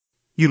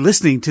You're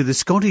listening to the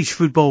Scottish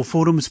Football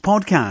Forums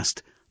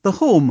podcast, the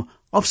home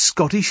of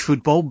Scottish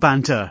football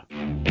banter.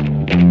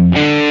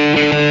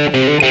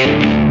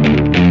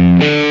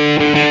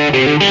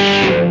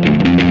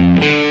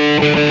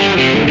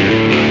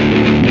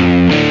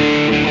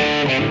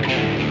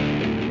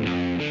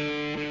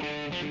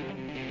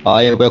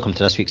 Hi, welcome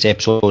to this week's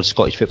episode of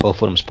Scottish Football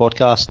Forums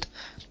podcast,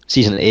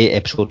 Season 8,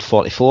 Episode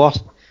 44.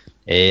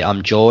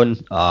 I'm John,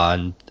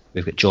 and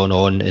we've got John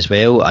on as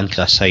well, and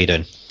Chris. How you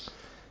doing?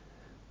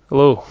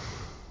 Hello.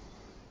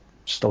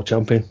 Still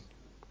champion.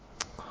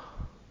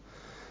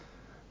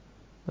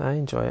 I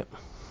enjoy it.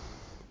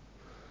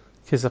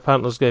 Because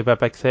apparently there's going to be a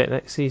big threat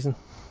next season,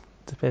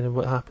 depending on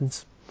what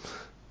happens.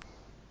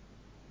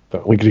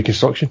 But league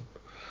reconstruction.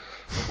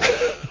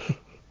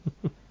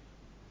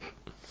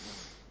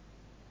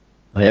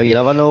 Well, you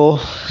never know.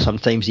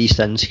 Sometimes these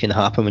things can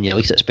happen when you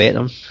least expect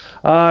them.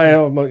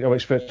 I'm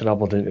expecting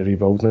Aberdeen to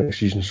rebuild next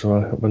season, so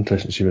I'm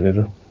interested to see what they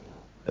do.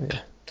 Yeah.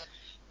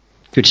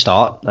 Good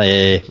start.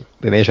 We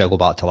may as well go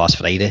back to last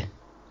Friday.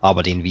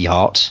 Aberdeen v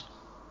Hearts.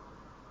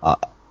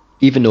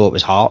 Even though it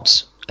was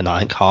Hearts, and I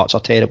think Hearts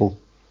are terrible,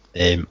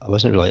 I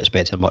wasn't really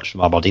expecting much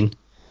from Aberdeen.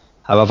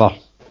 However,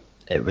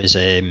 it was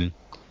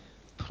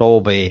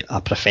probably a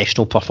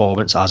professional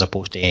performance as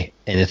opposed to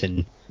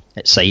anything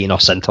exciting or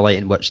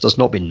scintillating, which there's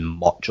not been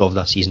much of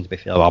this season, to be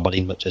fair,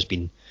 Aberdeen, which has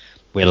been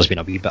where there's been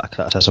a wee bit of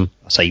criticism,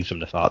 aside from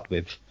the fact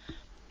we've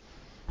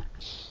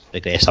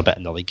regressed a bit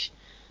in the league.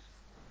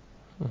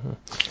 Mm-hmm.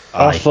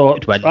 I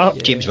thought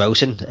James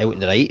Wilson out in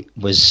the right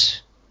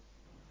was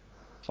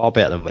far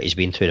better than what he's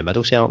been through the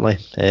middle, certainly.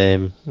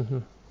 And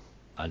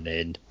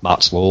then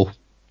Matt Slowe,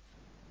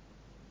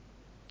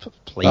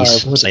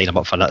 please sign him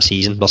up for that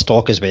season. There's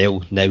talk as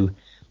well now.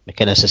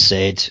 McInnes has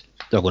said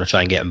they're going to try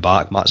and get him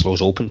back. Matt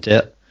Slowe's open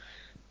to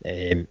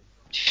it.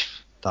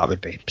 That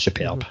would be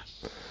superb.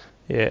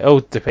 Yeah, it all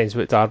depends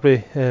what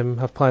Derby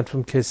have planned for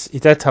him, because he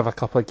did have a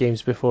couple of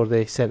games before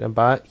they sent him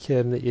back,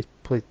 that he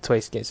played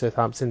twice against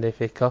Southampton in the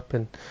FA Cup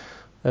and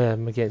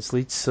against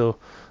Leeds, so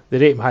they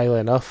rate him highly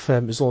enough.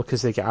 It was only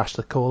because they get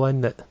Ashley Cole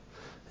in that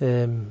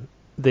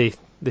they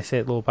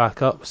sent Lowe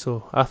back up,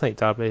 so I think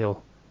Derby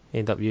will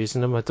end up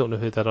using him. I don't know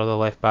who their other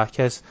left back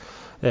is,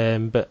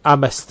 but I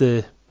missed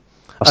the...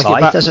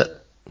 Forsyth, is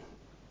it?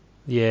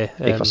 Yeah.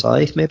 Craig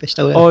Forsyth maybe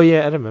still there? Oh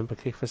yeah, I remember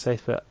Craig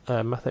Forsyth, but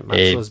I think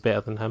Maxwell's better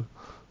than him.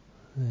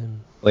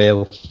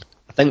 Well,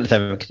 I think the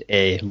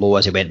thing Lowe,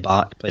 as he went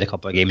back, played a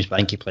couple of games, but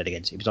I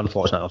think he was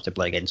unfortunate enough to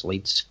play against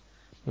Leeds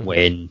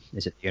when,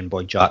 is it the young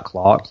boy Jack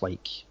Clark,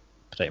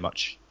 pretty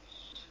much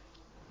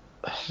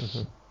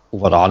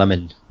overran him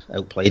and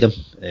outplayed him.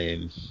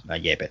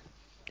 But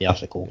the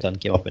Ashley Cole turn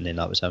came up and then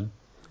that was him.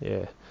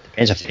 Yeah.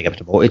 Depends if they get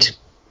promoted.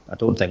 I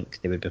don't think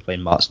they would be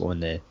playing Matt Slowe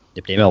in the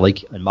Premier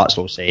League, and Matt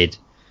Slowe said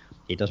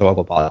he doesn't want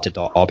to go back to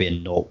Derby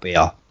and not be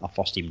a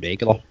first team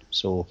regular.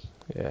 So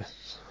yeah,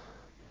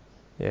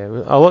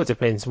 a lot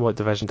depends on what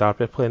division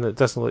Derby are playing. It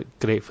doesn't look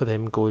great for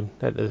them going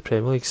into the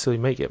Premier League, so you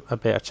might get a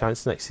better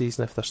chance next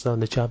season if they're still in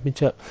the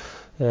Championship.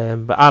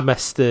 But I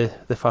missed the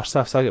first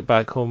half, so I got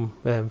back home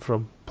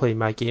from playing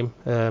my game,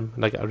 and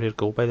I got a rare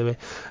goal, by the way,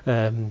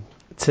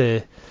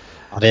 to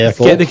get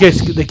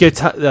the good.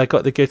 I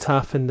got the good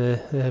half in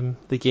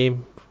the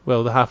game.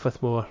 Well, the half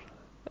with more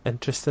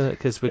interest in it,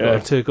 because we got our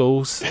 2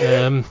 goals.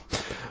 The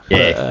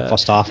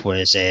first half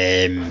was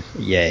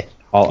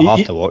I'll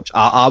have to watch.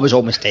 I was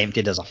almost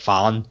tempted as a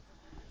fan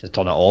to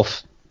turn it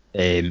off,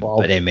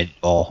 but then went,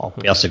 I'll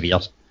persevere.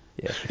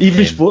 Yeah.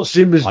 Even Sports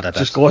Team was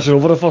just glossing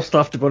over the first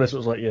half, to be honest. It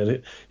was like,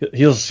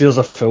 here's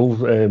a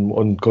foul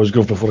on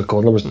Cosgrove before the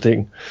corner was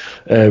taken.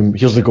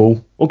 Here's the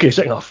goal. Okay,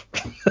 second half.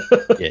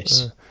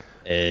 Yes.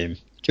 2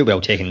 well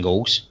taken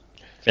goals.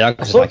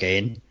 Ferguson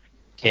again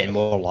getting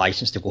more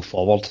licence to go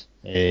forward.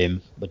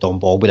 With Don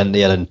Baldwin in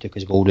there and took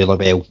his goal really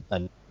well,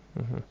 and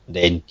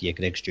then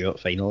Greg Stewart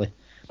finally.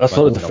 I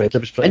thought the defender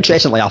was pretty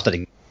interestingly good. After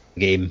the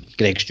game,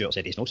 Greg Stewart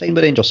said he's not signed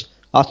with Rangers.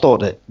 I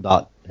thought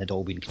that had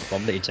all been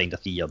confirmed that he'd signed a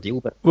 3-year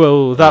deal, but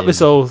that was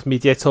all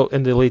media talk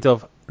in the lead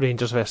of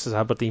Rangers versus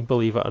Aberdeen,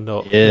 believe it or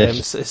not.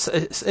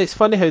 It's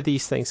funny how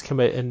these things come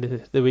out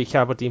in the week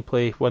Aberdeen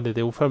play one of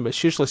the Old Firm.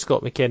 It's usually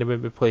Scott McKenna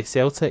when we play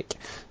Celtic,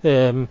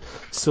 or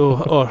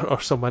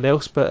someone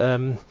else,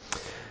 but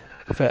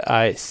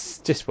it's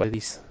just one of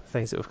these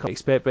things that we've come to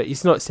expect. But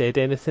he's not said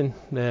anything.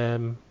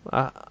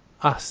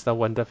 I still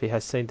wonder if he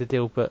has signed a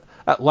deal, but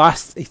at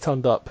last he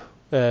turned up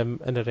in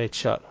a red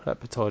shirt at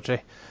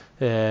Pittodrie,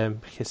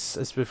 because,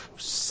 as we've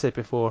said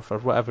before, for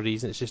whatever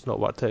reason it's just not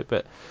worked out.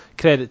 But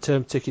credit to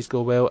him, took his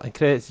goal well, and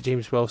credit to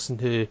James Wilson,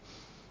 who,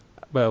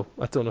 well,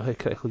 I don't know how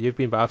critical you've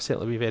been, but I've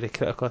certainly been very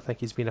critical. I think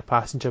he's been a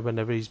passenger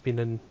whenever he's been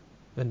in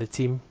the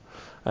team,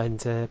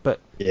 and but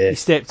he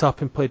stepped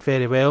up and played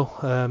very well,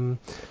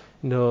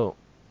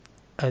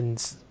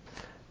 and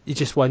you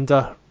just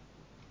wonder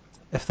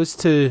if those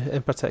 2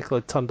 in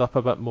particular had turned up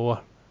a bit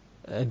more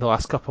in the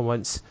last couple of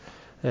months,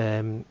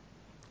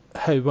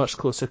 how much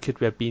closer could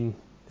we have been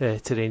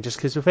to Rangers?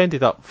 Because we've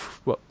ended up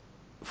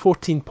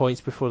 14 points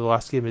before the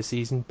last game of the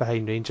season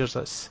behind Rangers.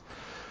 That's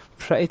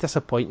pretty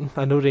disappointing.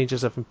 I know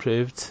Rangers have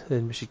improved,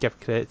 and we should give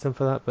credit to them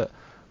for that, but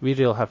we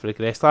really have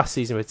regressed. Last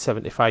season we had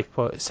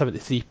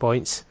 73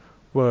 points,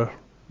 where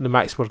the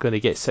max we're going to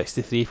get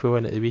 63 if we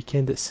win at the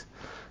weekend. It's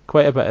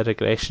quite a bit of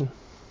regression.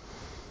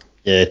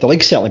 Yeah, the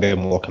league's certainly been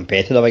more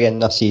competitive again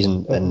this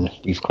season, and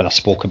we've kind of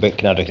spoke about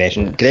kind of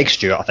regression. Greg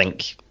Stewart, I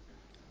think,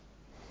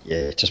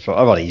 just for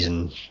whatever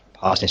reason,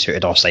 hasn't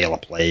suited our style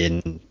of play,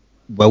 and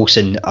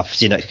Wilson, I've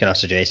seen it kind of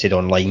suggested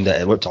online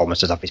that it looked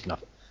almost as if he's kind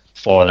of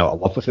fallen out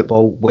of love with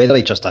football. Whether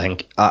he just, I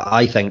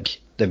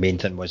think the main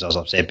thing was, as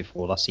I've said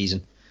before this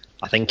season,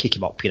 I think he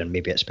came up here and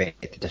maybe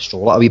expected to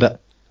stroll it a wee bit,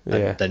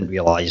 and didn't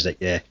realise that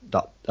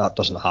that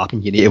doesn't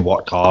happen. You need to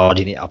work hard,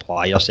 you need to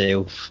apply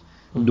yourself.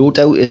 No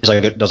doubt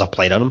there's a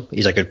player in him.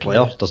 He's a good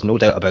player. There's no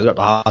doubt about it.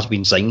 There has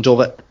been signs of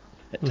it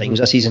at times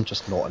this season,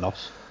 just not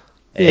enough.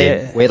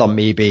 Whether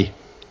maybe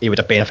he would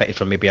have benefited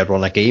from maybe a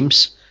run of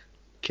games,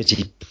 because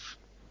he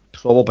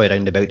probably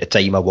around about the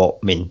time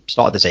of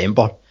start of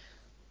December,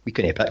 we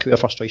couldn't pick who our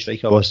first choice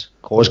striker was.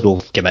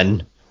 Cosgrove came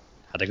in,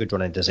 had a good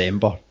run in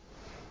December,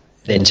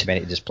 then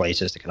cemented his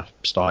place as the kind of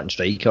starting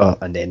striker,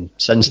 and then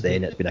since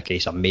then it's been a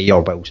case of May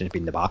or Wilson's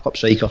been the backup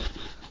striker.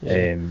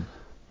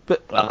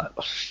 But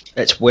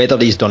it's whether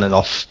he's done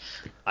enough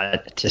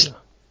to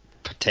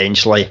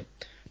potentially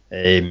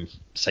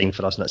sign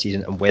for us next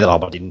season, and whether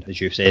Aberdeen, as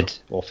you've said,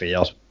 off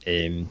air,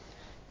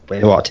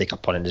 whether want to take a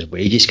punt in his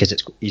wages, because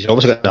he's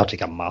obviously going to have to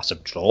take a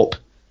massive drop,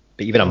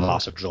 but even a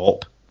massive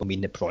drop will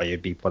mean that probably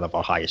would be one of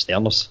our highest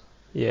earners.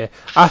 Yeah,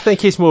 I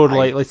think he's more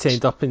likely to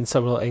end up in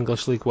some like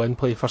English League One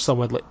play for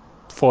someone like,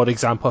 for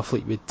example,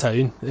 Fleetwood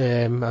Town.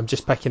 I'm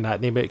just picking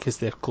that name out because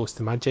they're close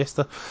to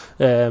Manchester.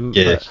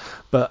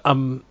 But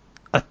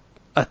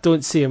I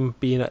don't see him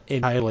being at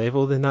any higher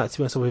level than that, to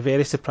be honest. I'll be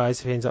very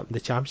surprised if he ends up in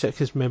the Championship,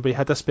 because remember he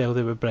had a spell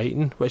there with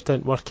Brighton which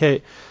didn't work out.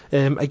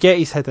 I get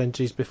he's had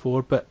injuries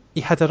before, but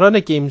he had a run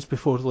of games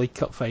before the League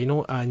Cup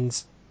final and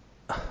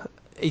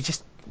he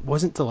just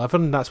wasn't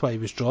delivering, and that's why he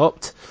was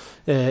dropped.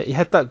 He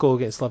had that goal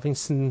against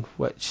Livingston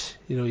which,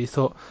 you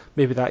thought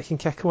maybe that can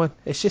kick on.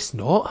 It's just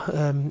not.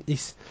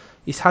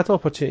 He's had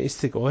opportunities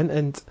to go in,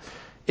 and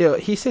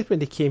he said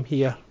when he came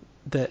here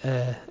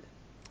that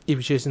he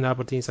was using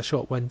Aberdeen as a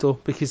short window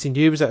because he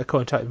knew he was out of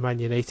contract with Man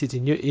United.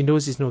 He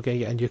knows he's not going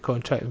to get a new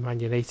contract with Man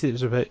United. It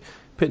was about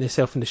putting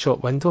himself in the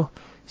short window.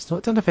 He's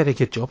not done a very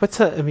good job at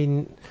it. I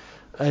mean,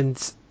 and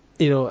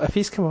if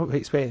he's come up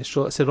expecting a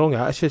stroll, it's the wrong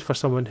attitude for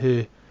someone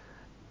who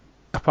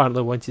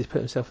apparently wanted to put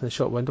himself in the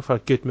short window for a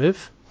good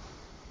move.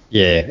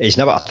 Yeah, he's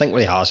never. I think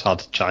when he has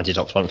had chances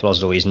up front for us,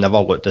 though, he's never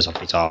looked as if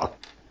he's a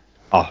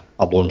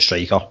lone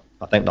striker.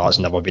 I think that's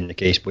never been the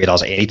case,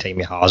 whereas any time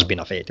he has been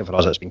effective for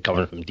us, it's been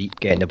coming from deep,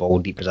 getting the ball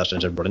in deep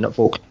positions and running at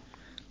folk.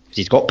 Because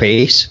he's got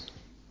pace,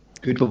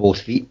 good with both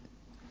feet,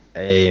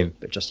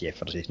 but just,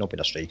 for us, he's not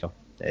been a striker.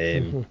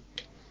 But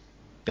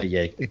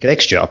yeah,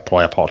 Greg Stewart,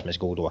 probably apart from his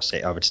goal, though,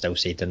 I would still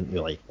say didn't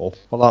really offer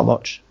that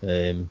much.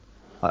 I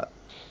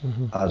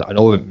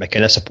know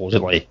McInnes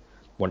supposedly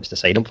wants to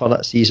sign him for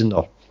that season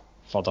or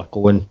further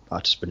going. I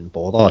just wouldn't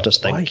bother. I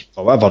just think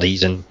for whatever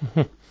reason,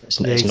 it's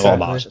not a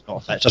match. It's not a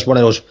fit. It's just one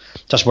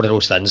of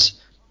those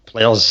things.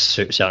 Players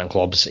suit certain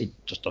clubs. It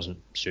just doesn't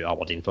suit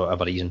Aberdeen for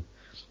whatever reason.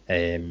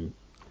 But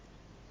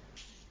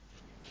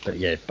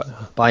yeah,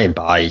 by and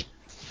by,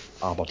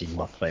 Aberdeen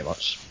were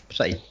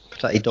pretty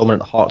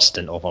dominant. Hearts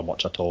didn't offer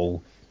much at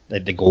all.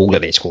 The goal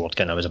that they scored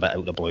kind of was a bit out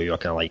of the blue. You're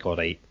kind of like, all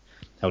right,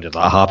 how did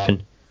that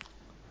happen?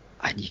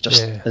 And you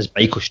just, as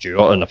Michael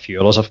Stewart and a few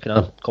others have kind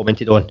of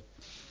commented on,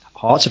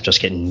 Hearts have just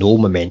getting no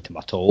momentum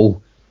at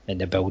all in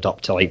the build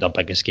up to like their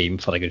biggest game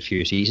for a good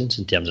few seasons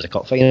in terms of the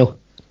cup final.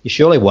 You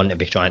surely want to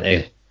be trying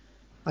to,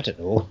 I don't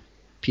know,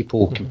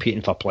 people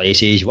competing for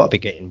places. You want to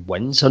be getting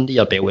wins under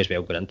your belt as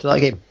well going into that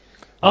game.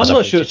 I'm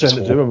not sure it's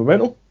anything to do with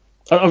momentum.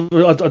 I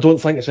don't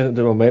think it's anything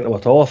to do with momentum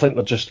at all. I think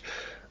they're just,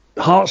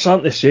 Hearts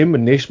aren't the same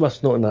when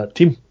Naismith's not in that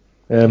team.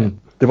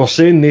 They were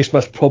saying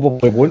Naismith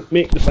probably won't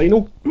make the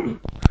final.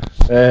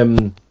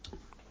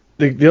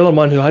 The other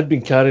man who had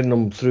been carrying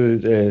them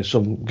through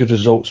some good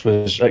results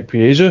was Rick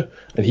Piezu,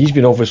 and he's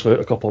been obviously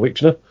out a couple of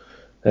weeks now.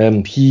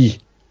 He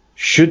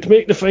should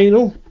make the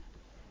final,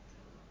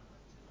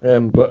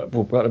 but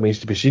that remains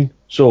to be seen.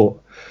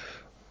 So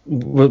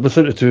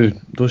without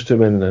those two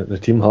men in the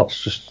team,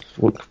 Hearts just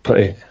look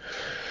pretty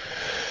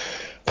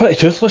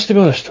toothless, to be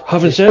honest.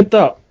 Having said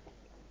that,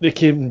 they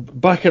came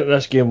back into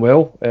this game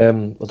well. I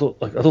don't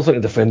think the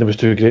defender was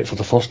too great for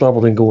the first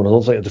Aberdeen goal, and I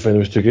don't think the defender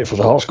was too great for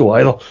the Hearts goal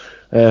either.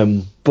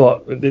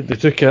 But they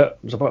took it. It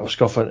was a bit of a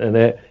scuff into the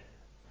net.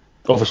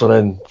 Obviously,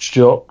 then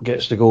Stewart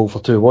gets the goal for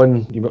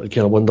 2-1. You kind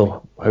of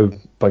wonder how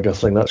big a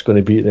thing that's going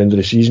to be at the end of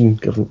the season.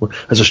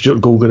 Is a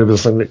Stewart goal going to be the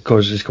thing that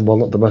causes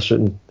Kilmarnock to miss out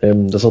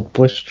in the third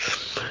place?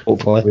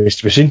 Hopefully, remains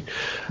to be seen.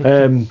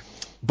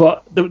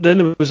 But then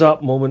there was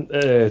that moment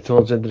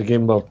towards the end of the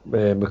game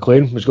where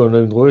McLean was going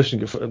round Lewis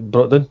and get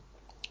brought down.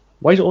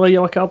 Why is it only a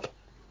yellow card?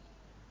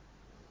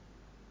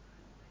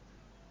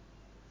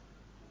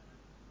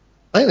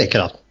 I think they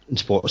kind of, in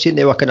sports,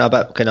 they were kind of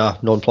a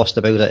bit nonplussed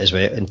about it as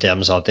well, in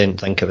terms of I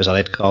didn't think it was a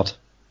red card.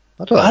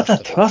 I don't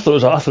know. I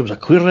thought it was a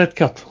clear red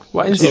card.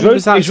 What incident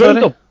was that,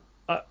 sorry?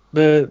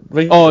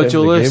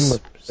 Joe Lewis.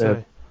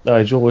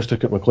 Joe Lewis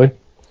took it McLean.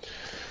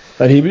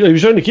 And he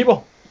was round the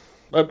keeper.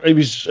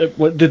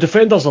 The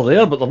defenders are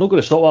there, but they're not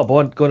going to stop that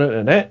ball going into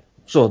the net.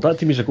 So that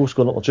to me is a goal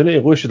scoring opportunity.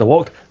 Lewis should have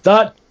walked.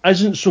 That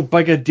isn't so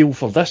big a deal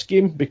for this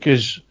game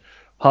because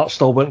Hearts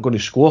still weren't going to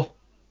score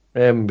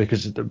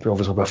because it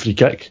obviously be a free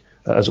kick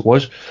as it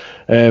was.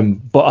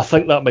 But I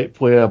think that might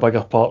play a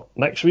bigger part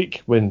next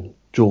week when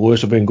Joe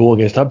Lewis will be in goal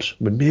against Hibs,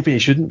 when maybe he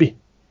shouldn't be.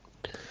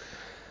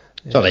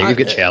 It's alright, you've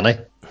got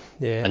Czerny.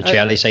 Yeah, and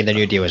Czerny signed a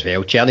new deal as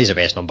well. Czerny's the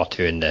best number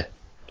 2 in the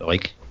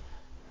league.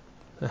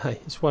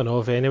 It's one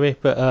of anyway,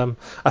 but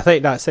I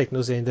think that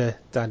signals the end of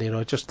Danny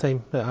Rogers'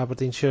 time at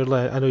Aberdeen, surely.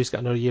 I know he's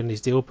got another year in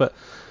his deal, but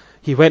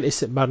he went to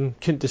St Mirren,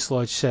 couldn't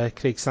dislodge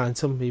Craig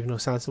Sansom, even though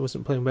Sansom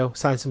wasn't playing well.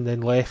 Sansom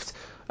then left,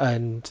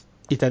 and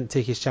he didn't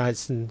take his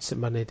chance, and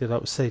St Mirren ended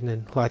up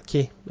signing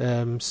Ladke.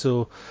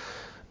 So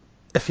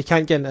if he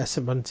can't get into a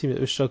St Mirren team that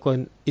was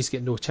struggling, he's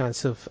got no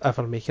chance of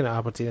ever making it at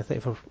Aberdeen. I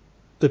think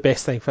the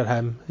best thing for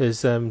him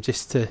is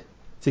just to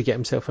get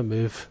himself a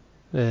move.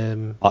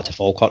 Back to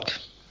Falkirk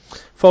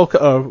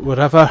or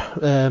wherever,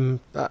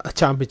 a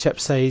championship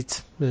side.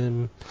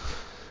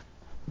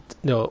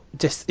 No,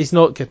 just he's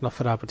not good enough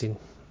for Aberdeen.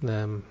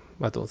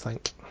 I don't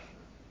think.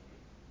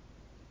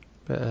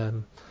 But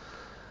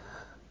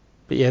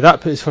yeah, that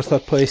puts us for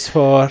third place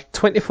for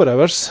 24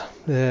 hours.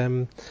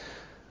 And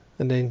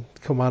then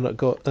Kilmarnock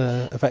got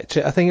a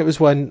victory. I think it was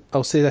one,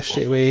 I'll say this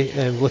straight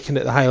away, looking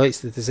at the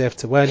highlights, they deserved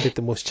to win, did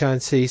the most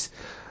chances.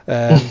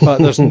 But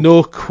there's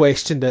no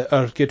question that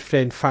our good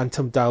friend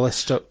Phantom Dallas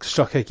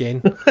struck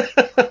again.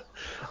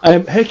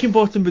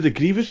 Heckingbottom would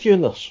agree with you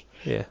on this.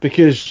 Yeah.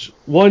 Because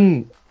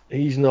one,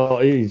 he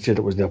said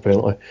it wasn't a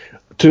penalty.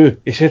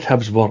 2, he said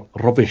Hibs were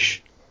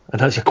rubbish.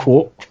 And that's a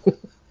quote.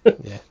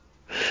 Yeah.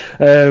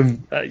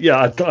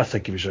 I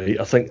think he was right.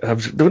 I think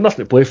Hibs, there was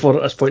nothing to play for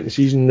at this point in the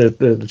season.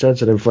 The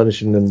chance of them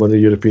finishing in one of the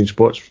European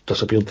spots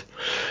disappeared.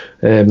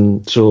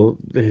 So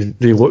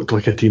they looked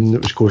like a team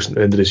that was close to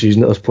the end of the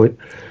season at this point.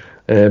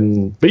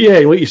 But yeah,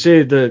 like you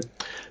said,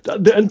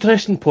 the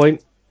interesting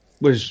point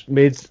was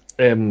made,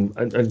 and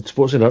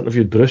Sportsnet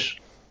interviewed Bruce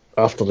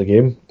after the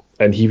game,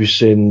 and he was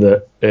saying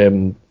that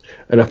in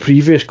a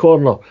previous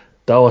corner,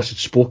 Dallas had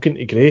spoken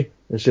to Gray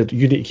and said,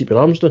 "You need to keep your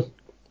arms down."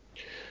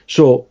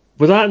 So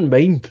with that in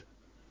mind,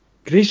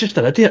 Gray's just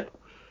an idiot.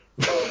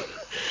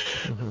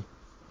 Mm-hmm.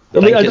 I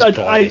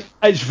mean,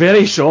 it's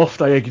very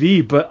soft, I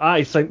agree, but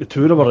I think the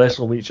two of them are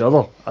wrestling with each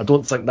other. I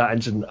don't think that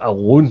incident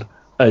alone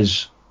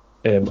is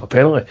a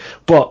penalty.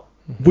 But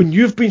when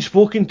you've been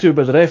spoken to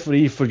by the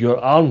referee for your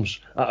arms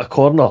at a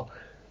corner,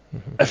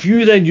 if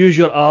you then use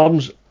your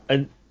arms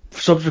in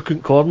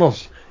subsequent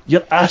corners,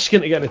 you're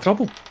asking to get into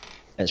trouble.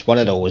 It's one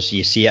of those,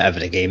 you see it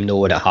every game though,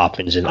 when it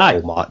happens in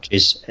all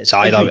matches. It's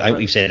either, I think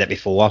we've said it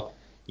before,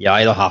 you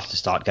either have to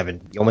start giving,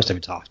 you almost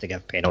have to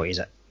give penalties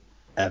at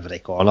every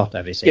corner,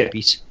 every set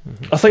piece.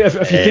 I think if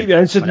you take the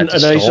incident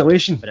in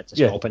isolation, but it's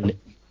stopping.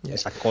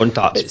 It's a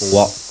contact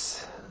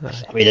sport.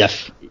 I mean,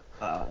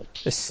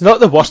 it's not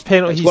the worst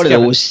penalty. It's one of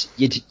those.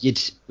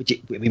 Would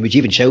you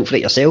even shout for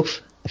it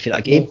yourself if you're at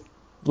a game?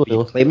 Would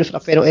you claiming for a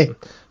penalty?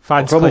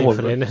 Fans claim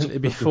for anything to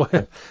be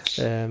fair.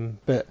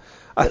 But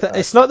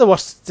it's not the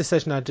worst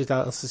decision Andrew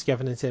Dallas has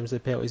given in terms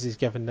of the penalties he's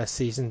given this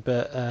season.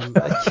 But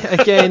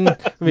again,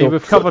 I mean,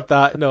 we've covered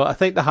that. No, I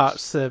think the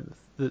Hearts, the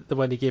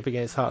one he gave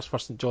against Hearts for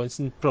St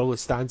Johnstone probably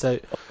stands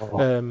out.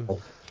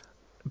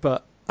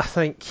 But I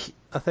think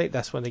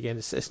this one again,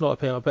 it's not a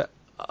penalty. But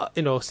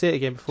say it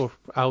again before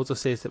Aldo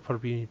says that we're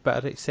being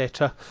better,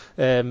 etc.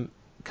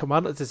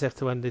 Kilmarnock deserve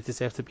to win, they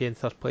deserve to be in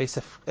third place.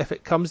 If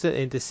it comes at the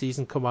end of the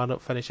season,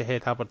 Kilmarnock finish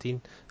ahead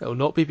Aberdeen, it'll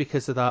not be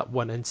because of that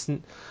one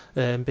incident,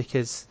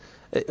 because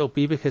it'll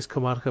be because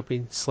Kilmarnock have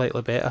been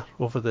slightly better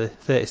over the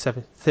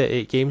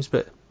 38 games,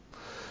 but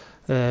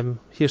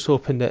here's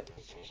hoping that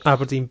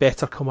Aberdeen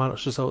better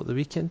Kilmarnock's result at the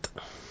weekend.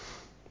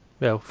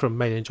 Well, from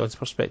mine and John's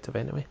perspective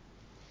anyway.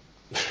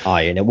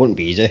 Aye, and it wouldn't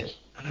be easy.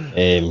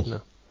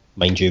 No.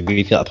 Mind you,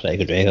 we've got a pretty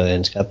good record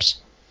against Hibs,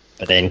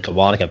 but then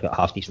Kilmarnock have got a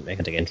half decent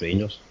record against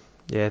Rangers.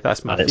 Yeah,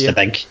 that's my fear.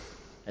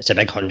 It's a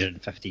big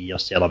 150-year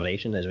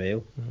celebration as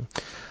well.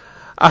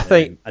 I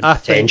think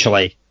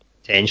potentially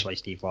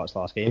Steve Clarke's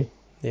last game.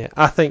 Yeah,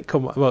 I think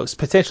it's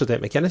potentially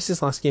Dave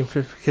McInnes' last game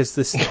because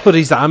the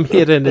stories that I'm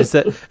hearing is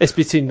that it's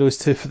between those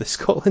two for the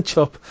Scotland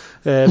job,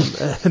 and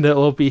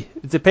it'll all be.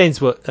 It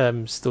depends what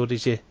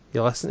stories you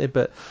listen to,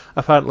 but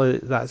apparently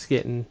that's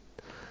getting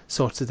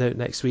sorted out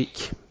next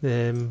week.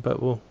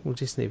 But we'll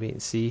just need to wait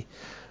and see.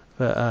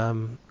 But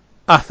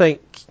I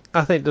think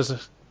there's a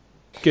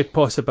good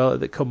possibility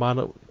that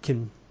Kilmarnock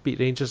can beat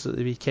Rangers at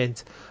the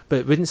weekend, but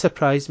it wouldn't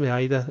surprise me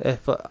either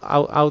if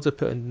Aldo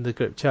put in the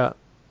group chat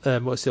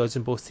what's the odds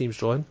in both teams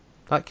drawing.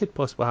 That could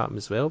possibly happen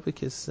as well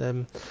because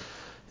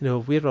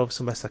we're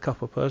obviously missed a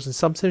couple of players, and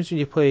sometimes when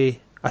you play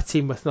a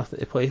team with nothing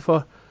to play for,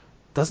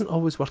 it doesn't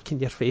always work in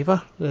your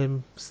favour.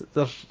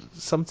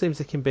 Sometimes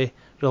it can be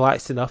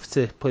relaxed enough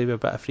to play with a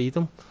bit of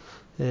freedom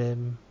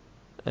and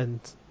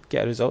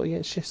get a result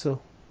against you.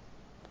 So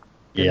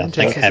Yeah, I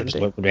think Hibs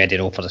look ready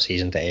though for the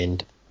season to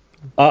end.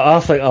 I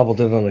think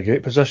Aberdeen are in a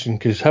great position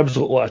because Hibs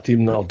look like a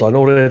team that have done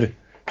already.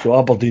 So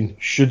Aberdeen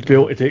should be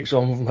able to take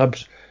something from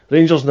Hibs.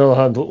 Rangers, on the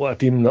other hand, look like a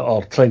team that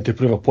are trying to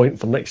prove a point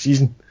for next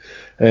season.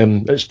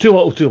 It's too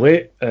little too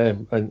late.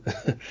 And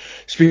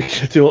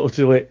speaking of too little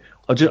too late,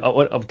 I'll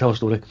tell a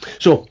story.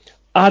 So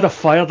I had a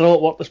fire drill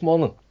at work this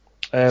morning.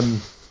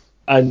 And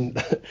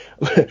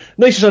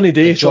nice sunny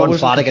day. John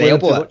Flanagan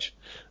elbow it.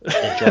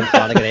 John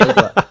Flanagan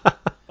elbow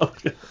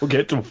it. We'll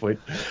get to the point.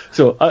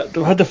 So I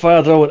had the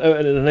fire drill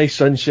out in the nice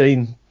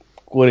sunshine,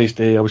 glorious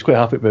day. I was quite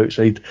happy to be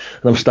outside,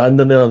 and I'm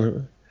standing there.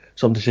 And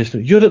somebody says to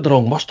me, "You're at the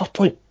wrong muster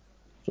point."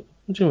 What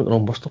do you mean at the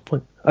wrong muster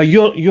point?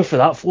 You're for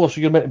that floor,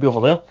 so you're meant to be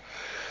over there.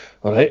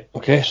 All right,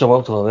 okay. So I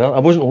walked over there. I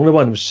wasn't the only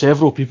one. There was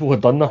several people who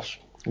had done this.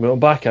 We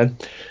went back in.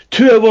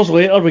 2 hours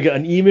later, we get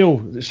an email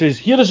that says,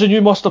 "Here is a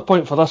new muster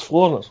point for this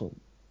floor." And it's like, a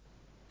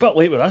bit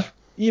late with this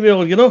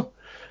email, you know.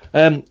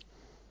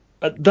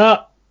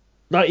 That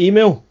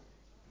email.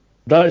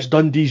 That's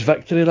Dundee's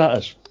victory, that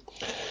is.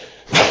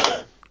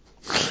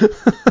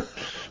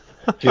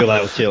 Too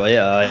little, too late,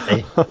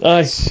 aye.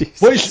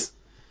 Which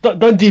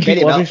Dundee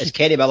beat Livingston. Is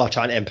Kenny Miller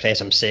trying to impress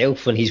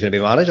himself when he's going to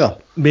be manager?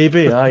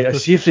 Maybe, aye.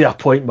 See if they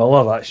appoint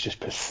Miller, that's just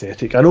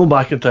pathetic. I know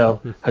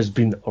McIntyre has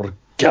been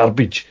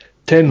garbage.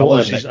 10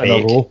 notices in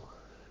a row.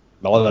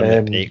 Miller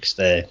and McPake's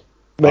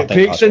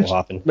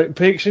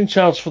McPake's in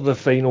charge for the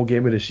final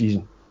game of the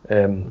season.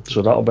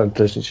 So that'll be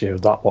interesting to see how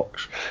that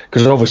works.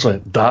 Because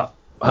obviously that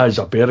has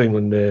a bearing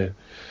on the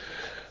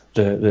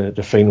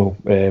final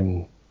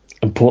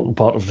important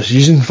part of the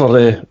season for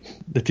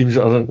the teams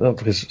that are in there,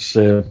 because it's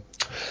they're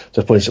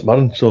playing St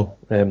Mirren, so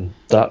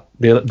that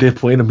they're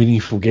playing a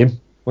meaningful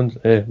game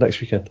next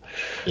weekend.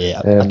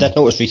 Yeah, I did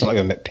notice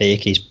recently with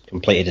McPake he's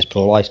completed his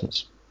pro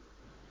licence.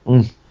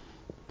 So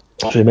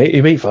he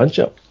might finish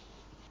it.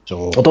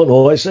 So I don't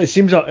know. It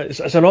seems that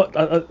it's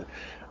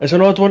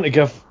an odd one to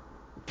give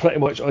pretty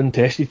much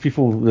untested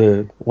people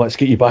the let's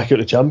get you back out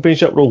the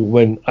championship role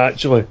when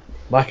actually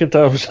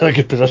McIntyre was in a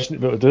good position to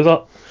be able to do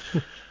that.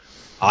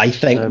 I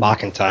think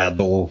McIntyre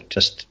though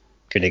just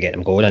couldn't get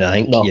him going, and I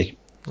think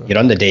you're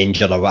under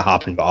danger of what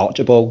happened with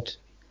Archibald.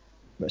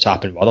 What's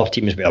happened with other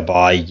teams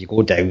whereby you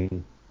go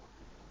down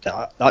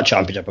that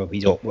championship,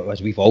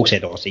 as we've all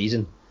said all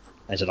season,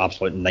 is an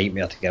absolute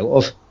nightmare to get out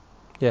of.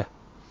 Yeah,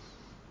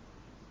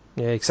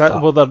 exactly.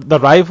 Well, the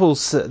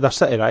rivals, their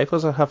city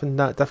rivals, are having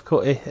that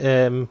difficulty,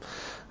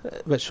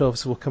 which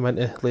obviously we'll come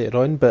into later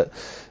on. But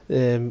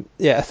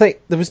I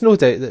think there was no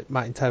doubt that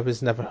McIntyre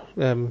was never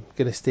going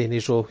to stay in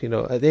his role. You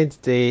know, at the end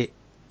of the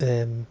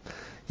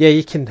day,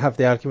 you can have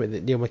the argument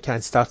that Neil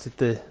McCann started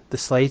the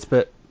slide,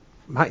 but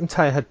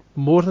McIntyre had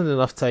more than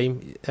enough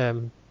time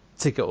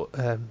to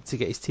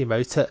get his team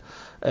out it,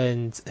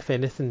 and if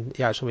anything,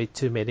 he actually made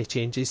too many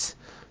changes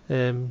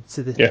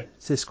to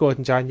the squad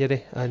in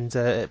January, and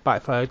it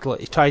backfired. Like,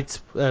 he tried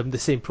the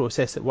same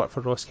process that worked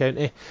for Ross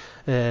County,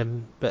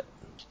 but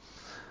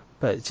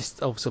it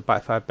just also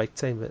backfired big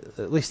time. But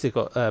at least he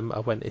got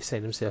a win to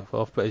sign himself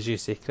off. But as you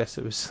say, Chris,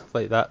 it was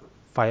like that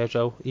fire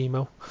drill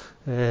email.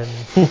 But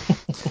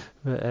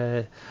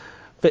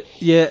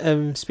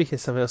speaking of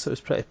something else, it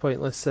was pretty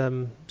pointless.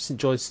 St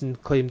Johnstone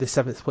claimed the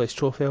 7th place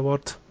trophy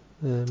award.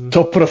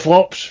 Top of the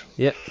flops.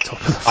 Yeah, top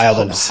of the higher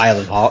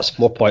than Hearts,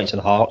 more points than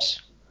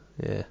Hearts.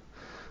 Yeah.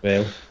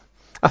 Well,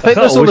 I think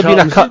there's only been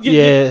a couple.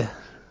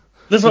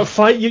 There's like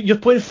 5. You're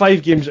playing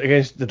 5 games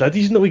against the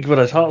Diddies in the league,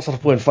 whereas Hearts are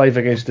playing 5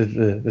 against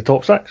the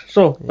top 6.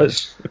 So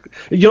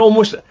you're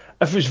almost,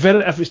 if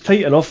it's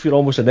tight enough, you're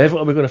almost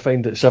inevitably going to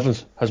find that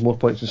 7th has more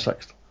points than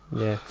 6th.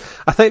 Yeah,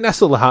 I think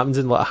that's only happened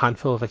in like a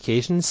handful of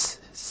occasions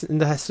in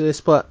the history of the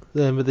split,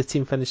 with the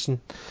team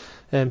finishing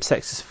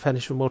 6th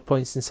finish with more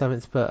points than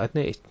 7th. But I'd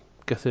need to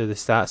go through the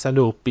stats. I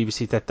know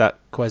BBC did that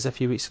quiz a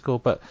few weeks ago,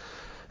 but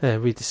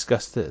we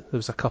discussed that there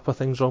was a couple of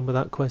things wrong with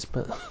that quiz,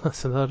 but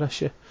that's another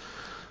issue.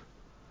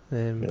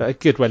 But a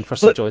good win for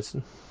St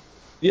Johnstone.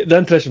 Yeah, the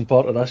interesting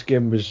part of this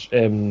game was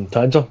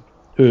Tanser,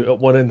 who at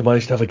one end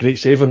managed to have a great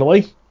save on the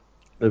line.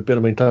 Bear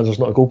in mind, Tanser's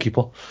not a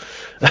goalkeeper.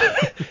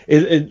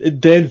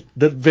 and then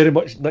the very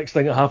much next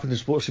thing that happened in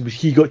Sportsman was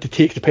he got to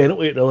take the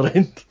penalty at the other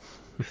end.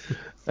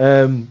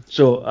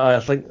 So I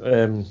think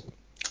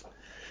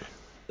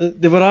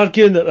they were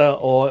arguing that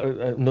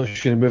I'm not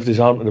sure he moved his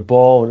arm to the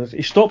ball, and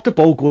he stopped the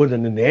ball going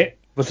in the net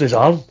with his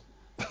arm.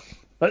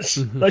 That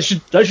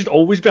should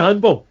always be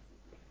handball.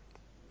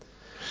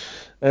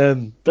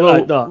 Well,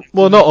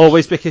 not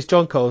always, because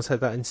John Collins had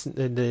that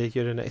in the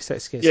Euro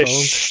 96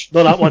 against Holland.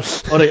 Not that one.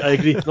 Alright, I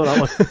agree. Not that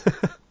one.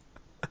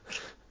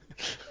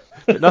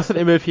 But nothing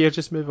to move here,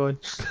 just move on.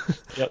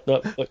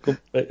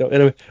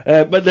 Anyway,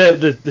 but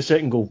the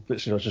second goal that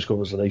St Johnstone scored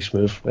was a nice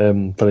move.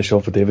 Finish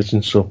off with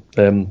Davidson. So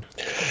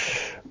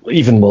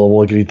even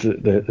Motherwell agreed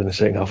that in the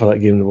second half of that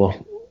game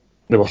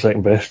they were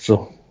second best.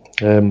 So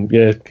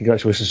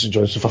congratulations to St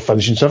Johnstone for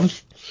finishing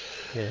 7th.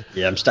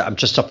 Yeah, I'm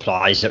just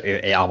surprised that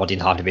Aberdeen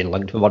haven't been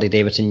linked with Murray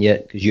Davidson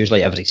yet, because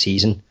usually every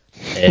season,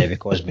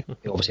 because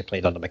he obviously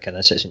played under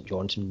McInnes at St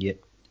Johnstone, yet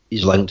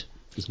he's linked.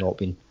 He's not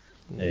been.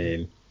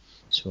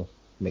 So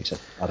makes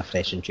it a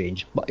refreshing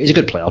change. But he's a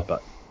good player,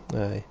 but...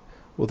 Aye.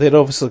 Well, they're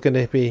obviously going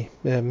to be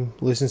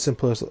losing some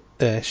players.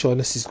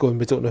 Shaughnessy is going,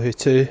 we don't know who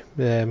to,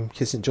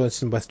 because St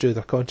Johnstone withdrew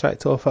their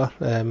contract offer.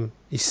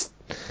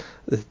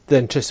 The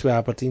interest with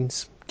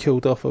Aberdeen's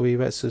cooled off a wee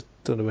bit, so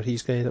don't know where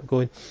he's going to end up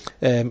going.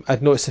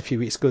 I'd noticed a few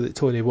weeks ago that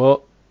Tony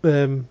Watt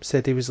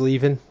said he was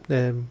leaving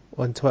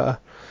on Twitter.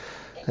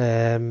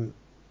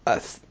 I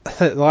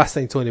think the last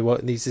thing Tony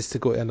Watt needs is to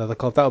go to another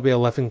club. That'll be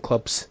 11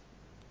 clubs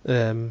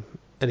in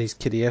his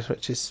career,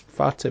 which is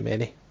far too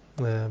many.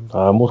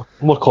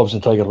 More clubs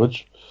than Tiger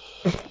Woods.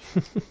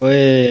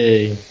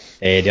 The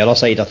other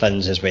side of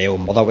things as well,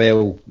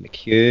 Motherwell,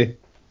 McHugh,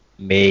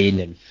 Main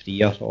and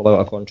Freer all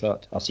out of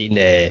contract.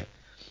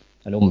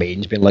 I know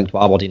Main's been linked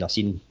with Aberdeen. I've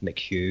seen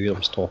McHugh, there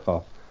was talk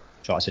of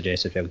trying to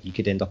suggest as well he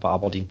could end up at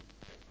Aberdeen.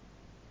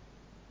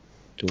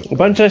 I'll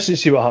be interested to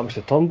see what happens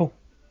to Turnbull.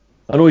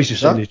 I know he's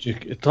just signed his new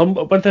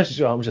I'll be interested to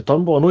see what happens to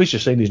Turnbull. I know he's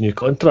just signed his new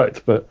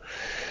contract, but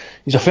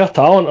he's a fair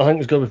talent. I think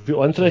there's going to be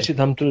people interested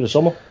in him through the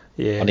summer.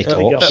 Yeah,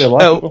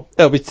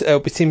 it'll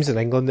be teams in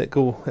England that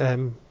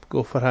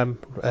go for him,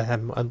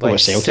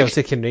 unless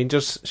Celtic and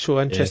Rangers show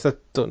interest. I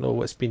don't know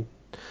what's been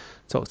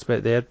talked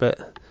about there,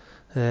 but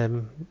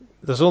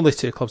there's only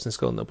 2 clubs in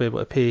Scotland that'll be able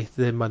to pay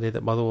the money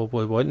that Motherwell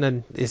will be wanting,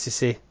 and as they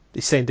say, they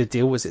signed a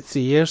deal, was it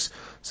 3 years?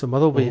 So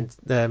Motherwell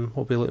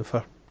will be looking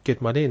for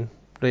good money, and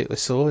rightly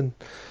so, and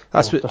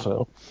that's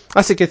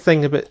a good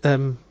thing about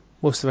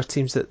most of our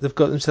teams, that they've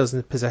got themselves in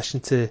a position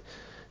to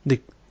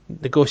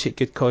negotiate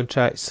good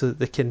contracts so that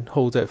they can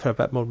hold out for a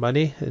bit more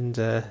money, and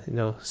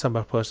some of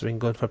our players have been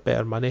going for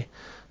better money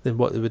than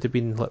what they would have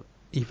been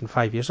even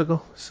 5 years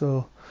ago.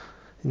 So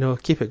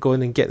keep it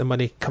going and get the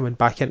money coming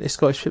back into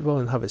Scottish football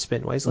and have it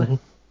spent wisely. Mm-hmm.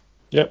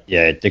 Yep.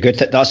 Yeah,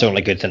 that's the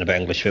only good thing about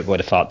English football,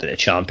 the fact that the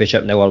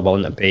Championship now are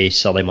willing to pay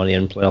silly money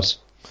on players.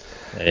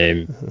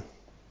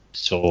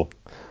 So,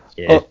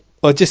 yeah.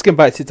 Just going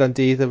back to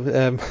Dundee, there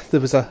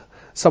was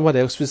someone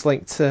else was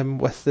linked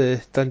with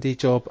the Dundee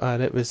job,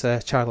 and it was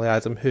Charlie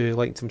Adam, who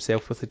linked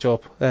himself with the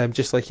job,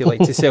 just like he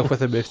linked himself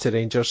with a move to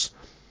Rangers.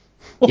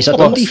 He's a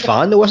Dundee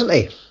fan though, isn't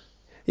he?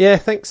 Yeah, I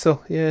think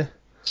so, yeah.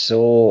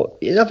 So,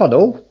 you never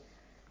know.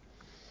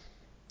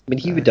 I mean,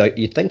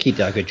 you'd think he'd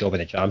do a good job in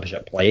the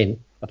Championship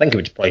playing. I think he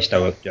would probably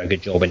still do a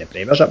good job in the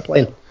Premiership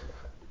playing.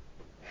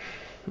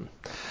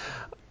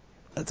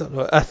 I don't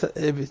know.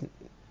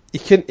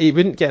 He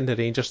wouldn't get in the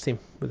Rangers team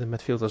with the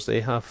midfielders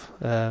they have,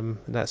 and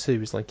that's who he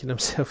was linking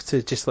himself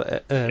to. Just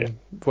wanted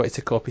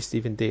to copy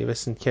Stephen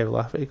Davis and Kevin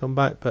Lafferty come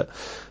back, but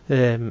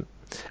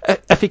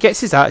if he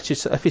gets his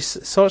attitude, if he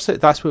sorts out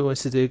that's what he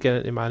wants to do, get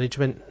into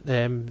management,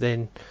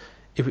 then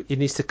he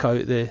needs to cut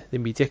out the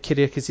media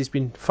career, because he's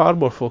been far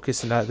more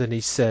focused on that than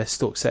his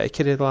Stoke City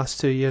career the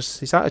last 2 years.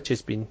 His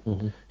attitude's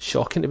been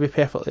shocking, to be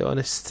perfectly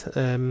honest.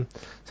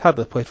 It's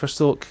hardly played for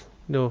Stoke.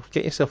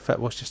 Get yourself fit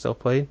whilst you're still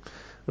playing,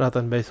 rather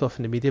than mouth off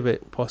in the media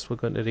about possibly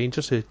going to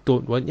Rangers, who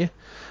don't want you.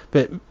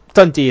 But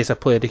Dundee is a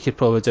player who could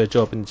probably do a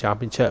job in the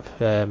Championship,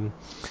 and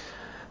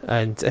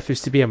if he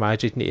was to be a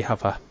manager, he'd need to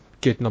have a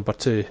good number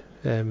 2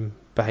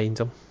 behind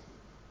him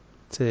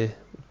to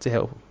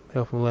help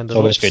him land. It's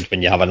always good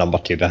when you have a number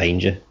 2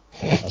 behind you,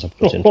 as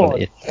opposed to in front of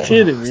you.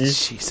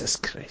 Jesus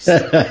Christ.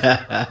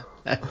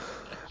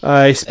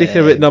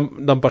 Speaking about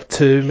number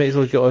 2, might as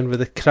well get on with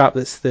the crap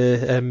that's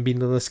the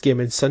meaningless game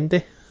on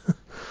Sunday.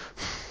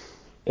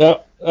 Yeah,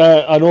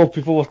 I know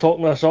people were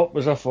talking this up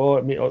as if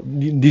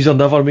these are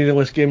never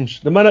meaningless games.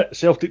 The minute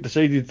Celtic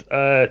decided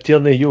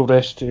Tierney, you're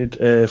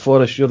rested,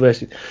 Forrest, you're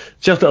rested,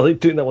 Celtic are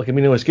treating it like a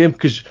meaningless game,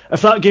 because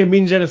if that game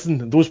means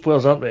anything, those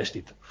players aren't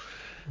rested.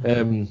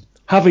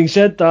 Having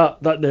said that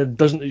then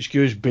doesn't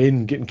excuse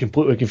Bain getting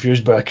completely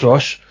confused by a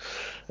cross.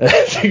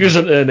 He goes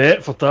into the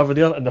net for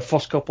Tavernier in the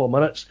first couple of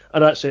minutes,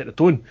 and that set the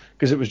tone,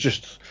 because it was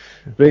just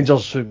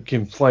Rangers who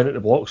came flying at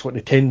the blocks, what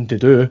they tend to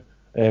do,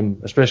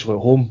 especially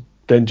at home,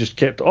 then just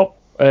kept it up.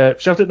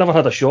 Celtic never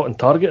had a shot on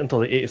target until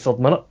the 83rd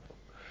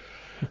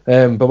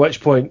minute, by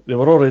which point they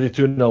were already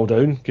 2-0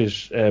 down,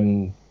 because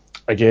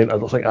again, I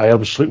don't think Ayer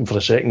was sleeping for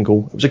the second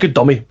goal. It was a good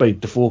dummy by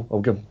Defoe, I'll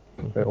give him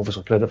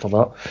obviously credit for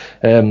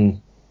that.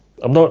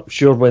 I'm not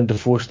sure when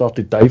Defoe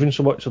started diving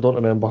so much. I don't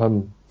remember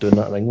him doing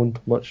that in England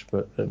much,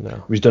 but he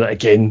was doing it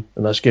again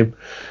in this game.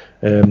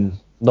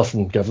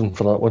 Nothing given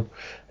for that one.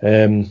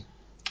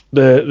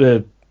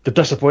 The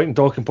disappointing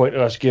talking point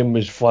of this game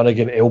was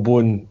Flanagan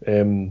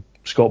elbowing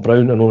Scott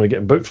Brown and only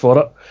getting booked for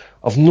it.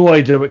 I've no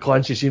idea what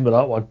Clancy's seen with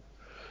that one.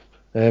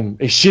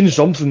 He's seen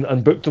something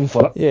and booked him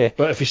for it. Yeah.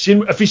 But if he's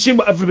seen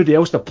what everybody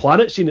else on the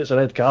planet's seen, it's a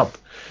red card.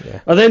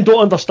 Yeah. I then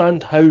don't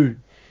understand how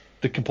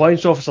the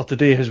compliance officer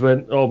today has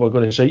went, we're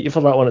going to cite you for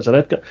that one, it's a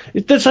red card.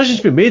 The decision's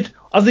been made.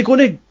 Are they going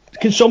to...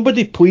 Can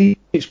somebody please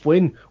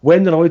explain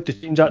when they're allowed to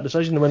change that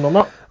decision and when they're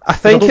not? I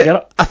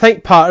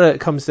think part of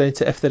it comes down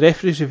to if the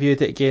referees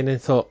reviewed it again and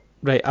thought,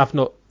 right, I've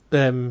not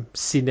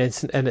seen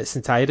it in its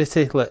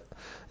entirety.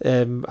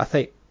 I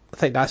think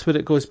that's what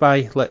it goes by.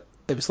 It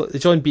was like the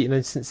John Beaton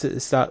instance at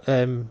the start,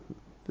 the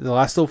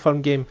last Old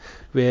Firm game,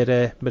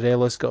 where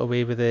Morelos got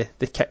away with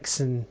the kicks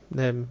and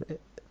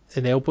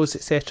and elbows,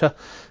 etc.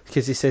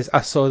 Because he says,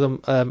 I saw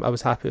them, I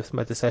was happy with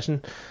my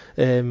decision.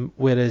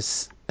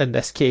 Whereas in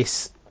this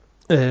case,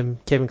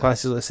 Kevin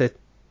Clancy said,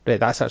 right,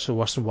 that's actually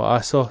worse than what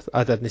I saw.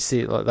 I didn't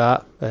see it like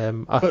that.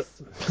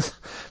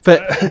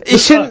 But it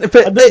shouldn't.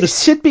 But it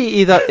should be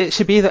either. It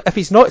should be either. If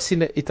he's not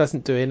seen it, he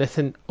doesn't do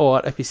anything.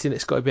 Or if he's seen it,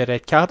 it's got to be a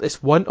red card.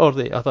 It's one or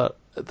the other.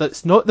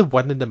 That's not the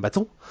one in the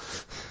middle.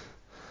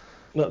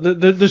 No,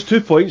 there's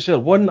 2 points there.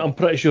 One, I'm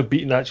pretty sure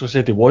Beaton actually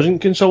said he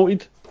wasn't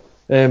consulted.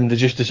 They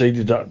just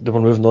decided that they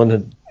were moving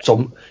on.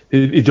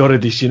 He'd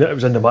already seen it. It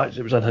was in the match.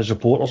 It was in his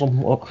report or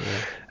something.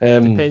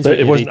 But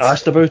he wasn't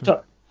asked about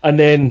it. And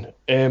then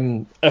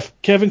if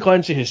Kevin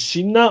Clancy has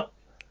seen that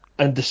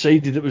and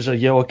decided it was a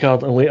yellow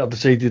card and later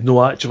decided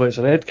no, actually it's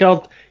a red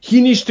card,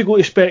 he needs to go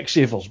to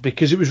Specsavers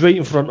because it was right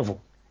in front of him.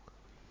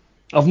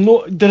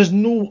 There is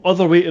no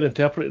other way to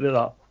interpret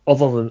that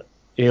other than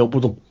he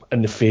elbowed him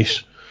in the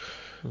face.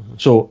 Mm-hmm.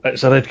 So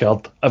it's a red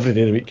card every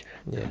day of the week.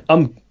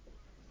 Yeah.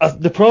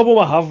 The problem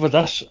I have with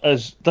this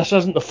is this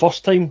isn't the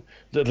first time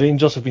that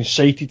Rangers have been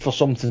cited for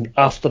something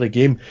after the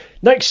game.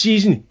 Next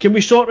season, can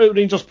we sort out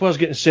Rangers players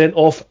getting sent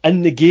off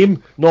in the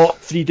game, not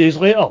 3 days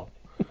later?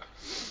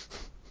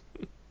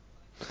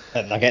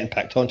 They're getting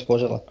picked on,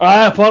 supposedly.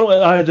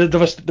 Apparently,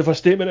 they've a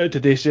statement out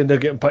today saying they're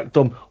getting picked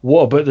on.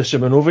 What about the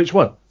Simonovic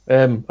one?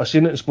 I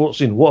seen it in Sports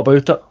Scene. What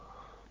about it?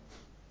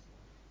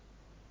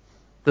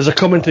 There's a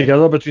coming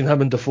together between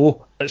him and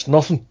Defoe. It's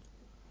nothing.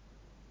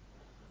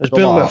 It's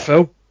barely a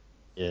foul.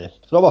 Yeah,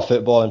 from a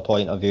footballing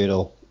point of view,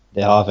 though,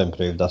 they have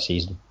improved this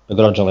season.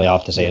 Begrudgingly, I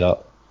have to say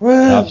that.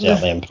 Well, they have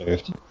certainly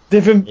improved.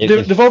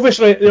 They've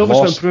obviously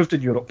improved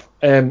in Europe.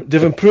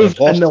 They've improved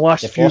in the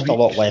last few weeks. They've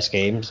lost a lot less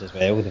games as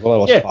well. They've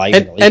only lost 5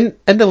 in the league.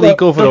 In the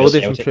league overall,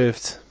 they've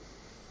improved.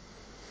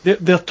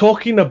 They're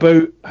talking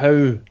about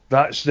how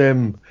that's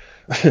them.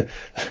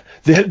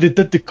 They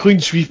did the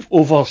clean sweep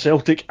over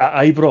Celtic at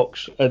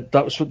Ibrox.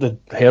 That was what the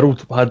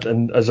Herald had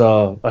as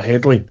a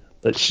headline.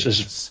 That's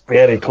is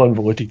very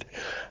convoluted.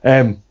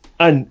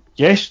 And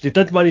yes, they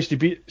did manage to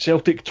beat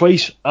Celtic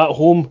twice at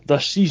home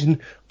this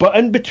season, but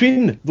in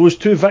between those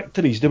 2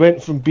 victories, they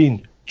went from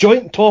being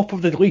joint top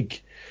of the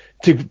league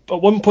to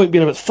at one point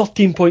being about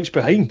 13 points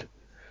behind.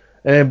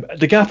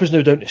 The gap is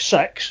now down to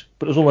 6,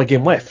 but there's only a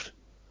game left.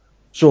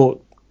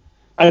 So,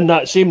 in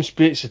that same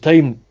space of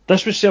time,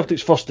 this was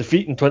Celtic's first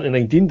defeat in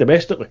 2019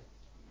 domestically.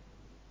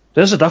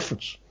 There's a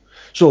difference.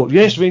 So,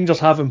 yes, Rangers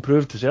have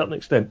improved to a certain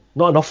extent.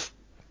 Not enough.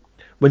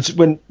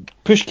 When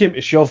push came to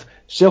shove,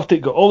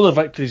 Celtic got all the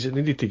victories they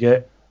needed to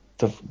get.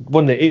 They've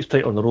won the 8th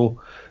title in a row.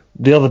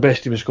 They're the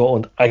best team in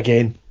Scotland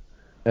again.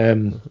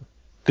 They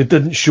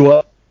didn't show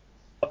up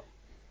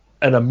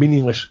in a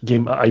meaningless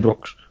game at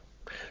Ibrox.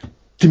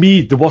 To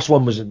me, the worst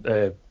one was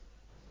in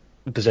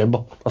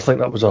December. I think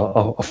that was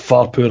a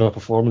far poorer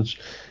performance.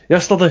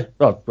 Sunday.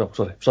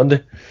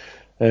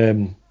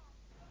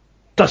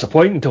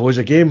 Disappointing to lose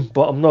a game,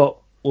 but I'm not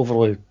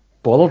overly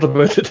bothered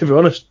about it, to be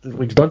honest. The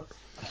league's done.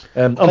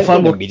 I'm far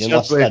more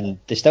meaningless, and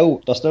they're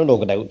still not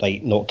going out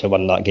like not to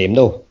win that game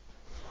though.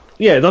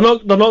 Yeah, they're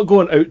not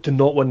going out to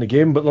not win the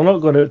game, but they're not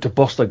going out to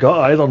bust a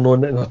gut either,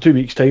 knowing that in 2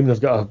 weeks' time they've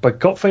got a big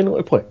cup final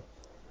to play.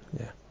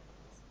 Yeah,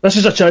 this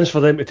is a chance for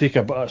them to take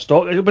a bit of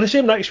stock. It'll be the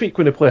same next week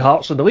when they play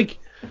Hearts in the league.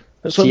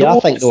 See, I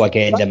think though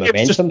again the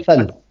momentum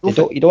thing. You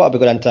don't want to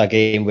be going into a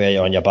game where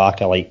you're on your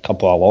back of like a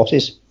couple of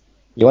losses.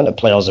 You want the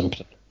players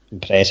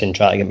impressing,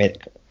 try to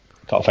get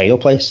cup final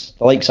place.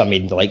 The likes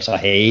of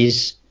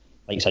Hayes,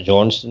 likes of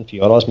Johnston, a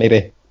few others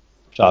maybe.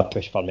 Try to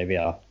push for maybe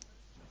a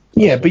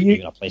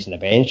place in the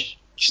bench.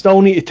 You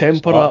still need to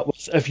temper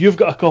that. If you've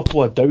got a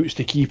couple of doubts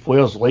to key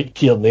players like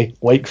Tierney,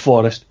 like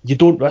Forrest, you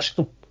don't risk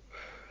them.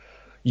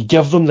 You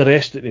give them the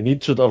rest that they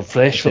need so they're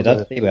fresh for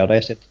they were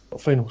rested.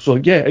 Final. So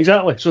yeah,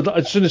 exactly. So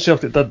as soon as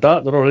Celtic did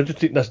that, they're already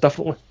treating this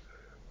differently.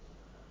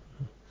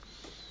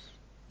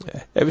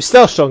 Yeah, it was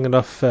still strong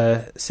enough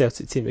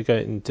Celtic team to go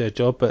out and do a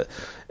job, but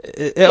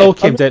it all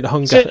came down to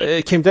hunger.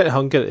 It came down to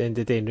hunger at the end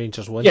of the day, and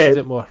Rangers wanted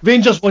it more.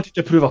 Rangers wanted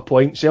to prove a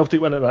point. Celtic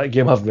went at that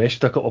game having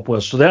rested a couple of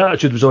players, so the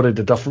attitude was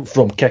already different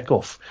from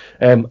kick-off.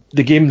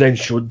 The game then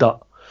showed that.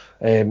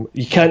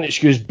 You can't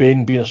excuse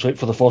Bain being asleep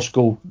for the first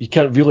goal. You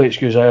can't really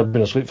excuse Ayer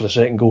being asleep for the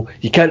second goal.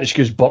 You can't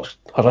excuse Buck's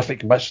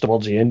horrific miss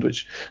towards the end,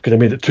 which could have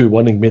made it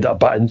 2-1 and made it a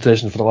bit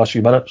interesting for the last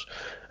few minutes.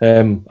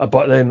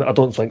 But then I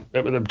don't think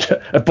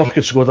if Buck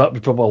had scored that, we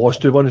probably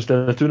lost 2-1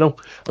 instead of 2-0.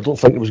 I don't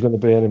think there was going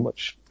to be any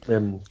much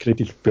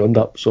created beyond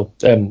that. So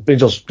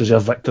Rangers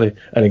deserve victory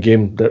in a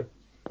game that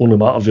only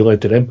matters really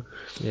to them.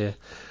 Yeah.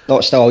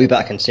 Not still a wee bit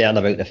of concern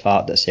about the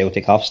fact that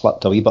Celtic have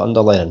slipped a wee bit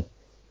under Lennon.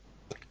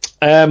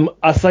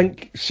 I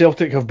think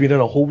Celtic have been in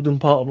a holding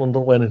pattern under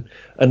Lennon,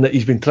 and that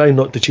he's been trying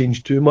not to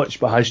change too much,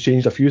 but has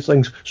changed a few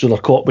things. So they're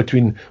caught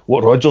between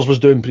what Rodgers was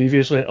doing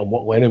previously and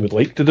what Lennon would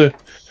like to do.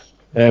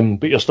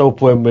 But you're still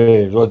playing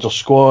with Rodgers'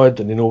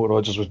 squad, and they know what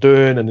Rodgers was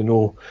doing, and they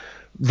know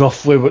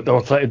roughly what they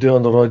were trying to do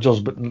under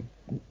Rodgers, but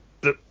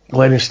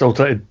Lennon's still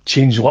trying to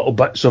change little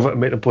bits of it and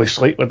make them play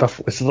slightly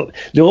differently. So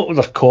they look like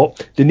they're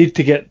caught. They need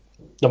to get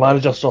the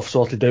manager stuff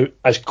sorted out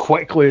as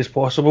quickly as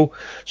possible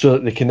so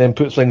that they can then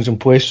put things in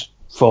place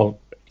for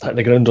hitting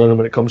the ground running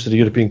when it comes to the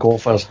European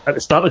qualifiers at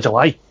the start of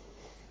July.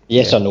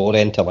 Yes or no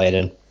then to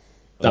Lennon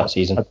that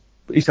season?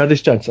 He's had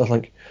his chance, I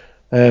think.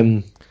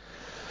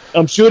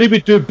 I'm sure he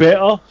would do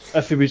better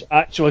if he was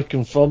actually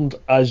confirmed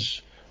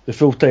as the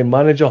full-time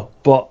manager,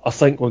 but I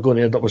think we're going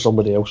to end up with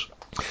somebody else.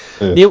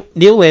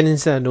 Neil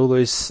Lennon's in a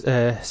no-lose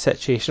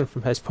situation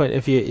from his point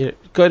of view.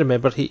 You've got to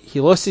remember,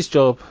 he lost his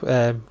job with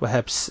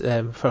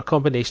Hibs for a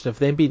combination of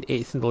them being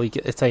 8th in the league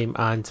at the time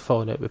and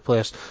falling out with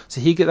players. So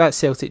he got that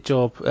Celtic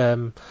job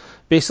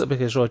basically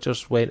because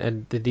Rodgers went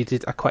and they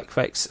needed a quick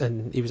fix,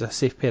 and he was a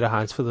safe pair of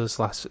hands for those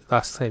last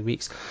 10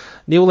 weeks.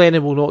 Neil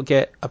Lennon will not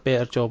get a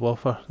better job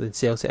offer than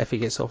Celtic if he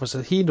gets offered.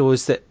 So he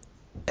knows that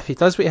if he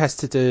does what he has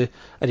to do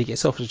and he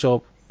gets offered a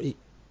job,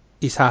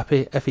 he's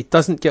happy. If he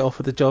doesn't get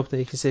offered the job, then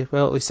he can say,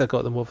 well, at least I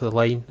got them over the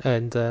line,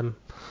 and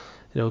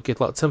good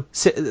luck to him.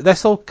 So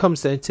this all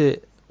comes down to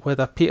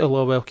whether Peter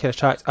Lawwell can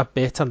attract a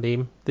better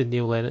name than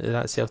Neil Lennon to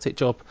that Celtic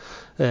job.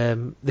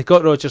 They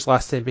got Rodgers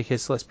last time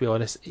because, let's be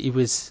honest, he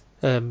was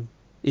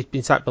he'd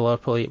been sacked by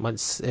Liverpool 8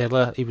 months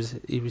earlier. He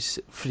was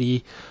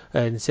free,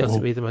 and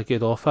Celtic made him a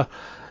good offer.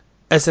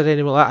 Is there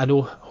anyone like that? I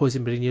know Jose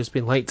Mourinho's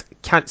been linked.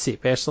 Can't say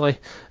it personally,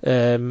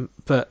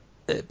 but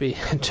it'd be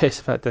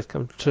interesting if that did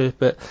come true.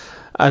 But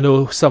I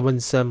know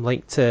someone's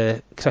linked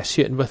to Chris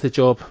Hughton with the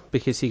job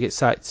because he gets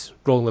sacked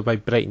wrongly by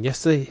Brighton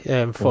yesterday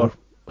for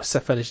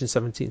finishing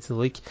 17th in the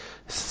league.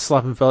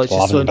 Slaven Bilic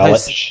has thrown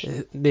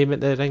his name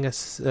at the ring. I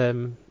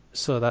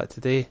saw that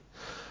today.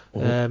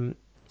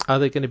 Are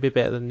they going to be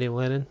better than Neil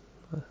Lennon?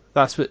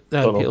 That's what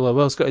Peter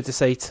Lawwell's got to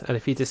decide, and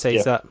if he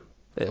decides that,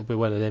 it'll be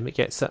one of them that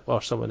gets it or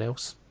someone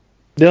else.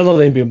 The other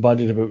name being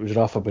bandied about was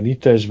Rafa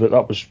Benitez, but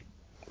that was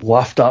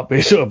laughed at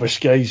basically by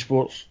Sky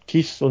Sports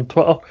Keith on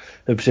Twitter,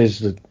 who says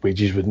the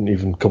wages wouldn't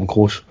even come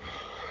close.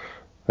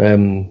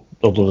 Although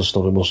there's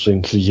still rumours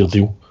saying 3-year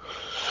deal.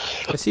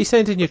 Is he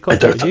signed a new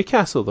contract with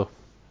Newcastle though?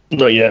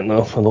 Not yet,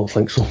 no, I don't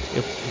think so.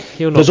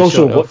 He'll there's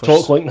also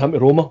talk linking him to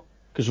Roma,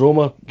 because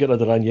Roma get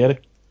rid of Ranieri.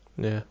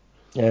 Yeah.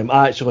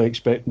 I actually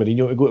expect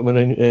Mourinho to go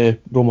to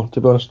Roma, to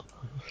be honest.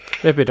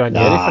 Maybe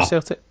Ranieri for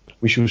Celtic.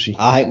 We shall see.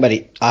 I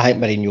think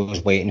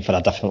Mourinho's waiting for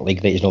a different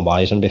league that he's not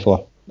managing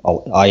before.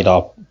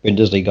 Either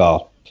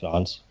Bundesliga or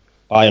France,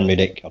 Bayern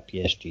Munich or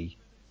PSG.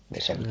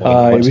 At some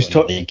point.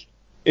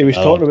 He was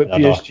talking about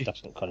PSG.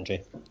 Different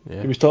country.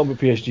 Yeah. He was talking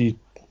about PSG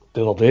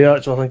the other day,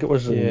 actually, I think it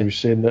was, and he was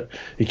saying that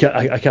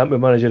I can't be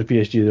manager of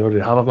PSG, they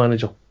already have a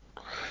manager.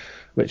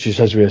 Which is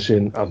his way of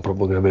saying, I'm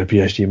probably going to be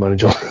a PSG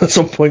manager at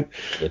some point.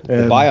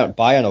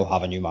 Bayern will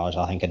have a new manager,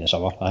 I think, in the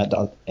summer.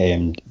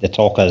 The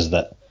talk is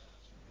that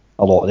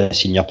a lot of the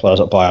senior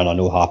players at Bayern are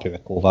not happy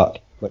with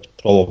Kovac, which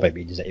probably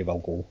means that he will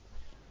go.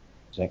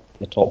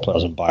 The top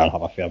players in Bayern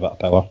have a fair bit of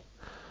power.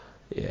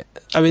 Yeah,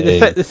 I mean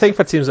the thing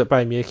for teams like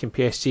Bayern Munich and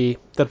PSG,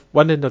 they're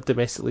winning their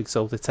domestic leagues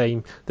all the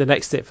time. The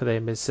next step for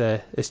them is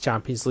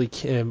Champions League.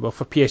 Well,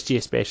 for PSG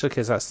especially,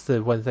 because that's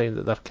the one thing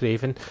that they're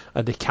craving,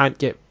 and they can't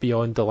get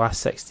beyond the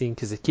last 16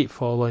 because they keep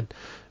falling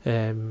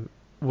when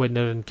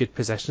they're in good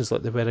positions,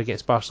 like they were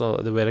against Barcelona,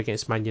 like they were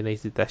against Man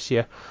United this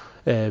year.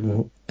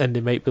 And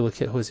they might be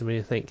looking at Jose Mourinho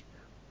and think,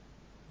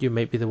 you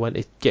might be the one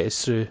to get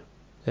us through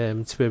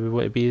to where we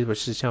want to be, which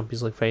is the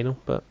Champions League final.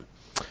 But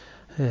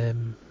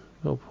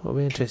Well, I'll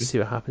be interested to see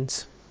what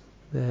happens.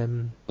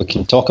 We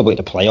can talk about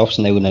the playoffs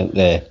now.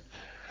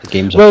 The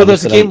games. Well,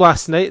 there's a game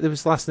last night. There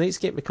was last night's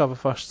game to cover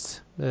first.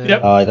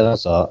 Aye,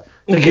 there's that.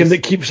 The game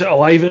that keeps it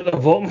alive at the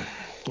bottom,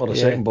 or the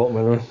second bottom,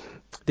 anyway.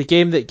 The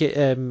game that get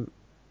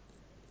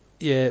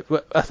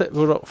I think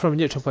from a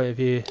neutral point of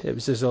view, it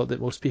was the result that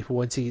most people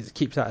wanted to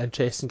keep that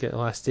interest and get the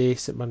last day.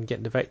 St Mirren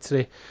getting the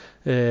victory.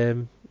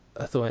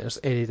 I thought there's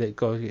any that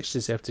Gogic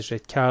deserved his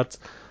red card.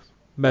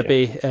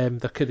 Maybe there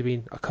could have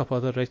been a couple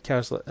other red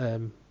cards.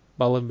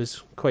 Mullen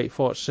was quite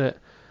fortunate.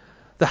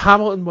 The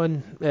Hamilton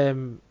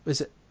one,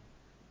 was it?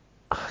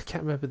 I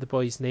can't remember the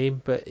boy's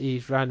name, but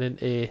he ran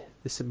into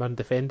the St Mirren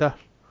defender,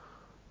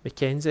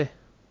 McKenzie.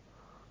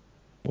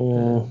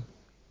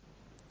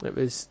 It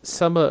was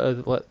similar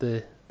to like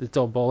the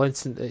Don Ball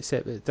incident,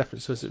 except the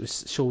difference was it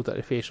was shoulder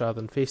to face rather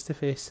than face to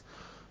face.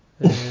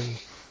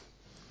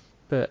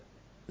 But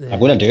I'm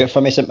going to do it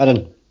for me, St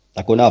Mirren.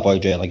 I'm going to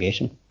avoid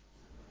relegation.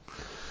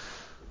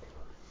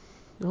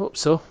 I hope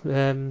so.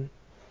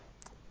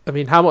 I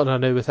mean, Hamilton are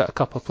now without a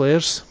couple of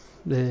players.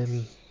 They're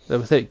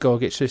without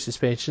Gogic through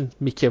suspension.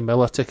 Mikael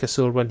Miller took a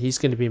sore one. He's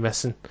going to be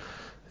missing.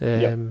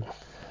 And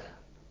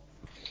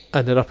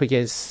they're up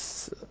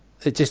against...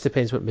 It just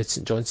depends what mood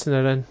St Johnstone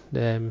are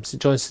in.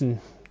 St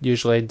Johnstone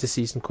usually end the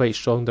season quite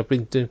strong. They've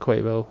been doing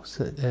quite well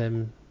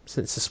since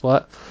the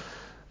split.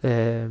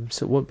 So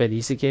it won't be an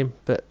easy game.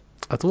 But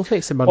I don't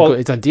think St Mirren going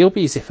to Dundee will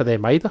be easy for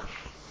them either.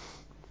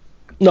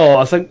 No,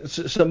 I think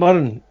St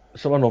Mirren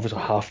obviously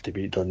have to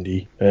beat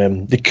Dundee.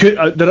 They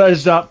could. There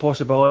is that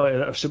possibility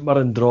that if St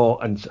Mirren draw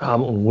and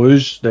Hamilton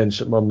lose, then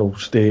St Mirren will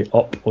stay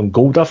up on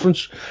goal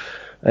difference.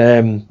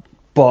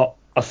 But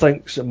I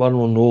think St Mirren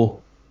will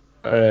know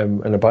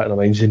in the back of their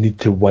minds they need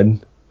to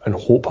win and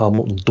hope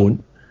Hamilton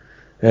don't.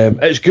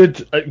 It's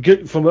good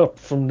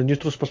from the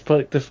neutral's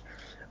perspective.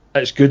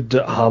 it's good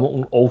that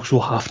Hamilton also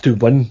have to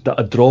win, that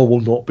a draw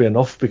will not be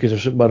enough, because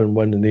if St Mirren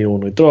win and they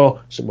only draw,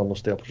 St Mirren will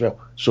stay up as well.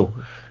 So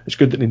it's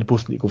good that they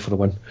both need to go for the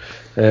win.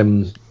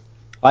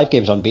 5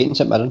 games unbeaten,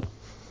 St Mirren.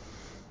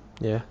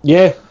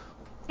 Yeah.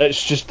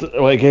 It's just,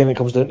 again, it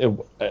comes down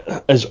to,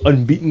 is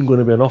unbeaten going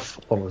to be enough,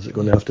 or is it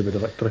going to have to be the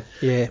victory?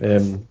 Yeah.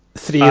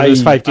 3 of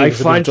those 5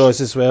 games were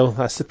draws as well.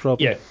 That's the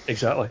problem. Yeah,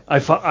 exactly. I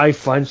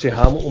fancy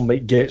Hamilton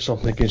might get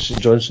something against St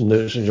Johnstone now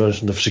that St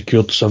Johnstone have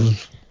secured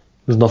 7th.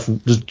 There's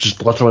nothing, there's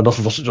just literally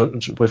nothing for St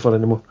Johnstone to play for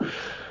anymore.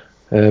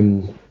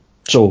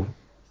 So,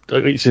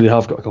 like you say, they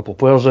have got a couple of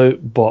players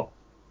out, but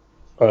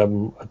I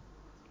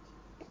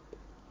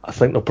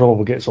think they'll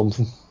probably get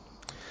something.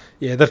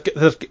 Yeah,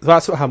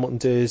 that's what Hamilton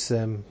do is,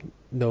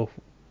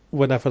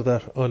 whenever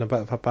they're on a bit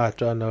of a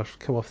bad run or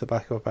come off the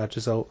back of a bad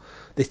result,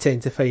 they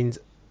tend to find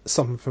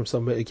something from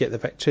somewhere to get the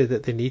victory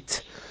that they need.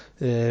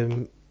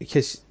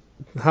 Because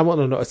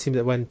Hamilton are not a team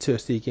that win 2 or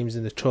 3 games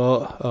in the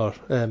trot, or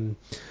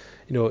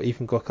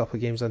even go a couple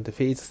of games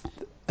undefeated.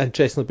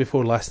 Interestingly,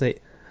 before last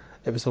night,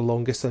 it was the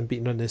longest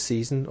unbeaten run this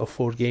season of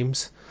 4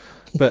 games.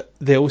 But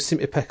they all seem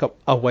to pick up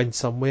a win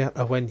somewhere,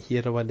 a win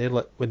here, a win there.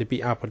 Like when they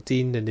beat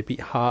Aberdeen and they beat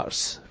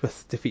Hearts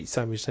with defeat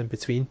sandwiched in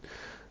between.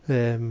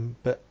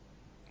 But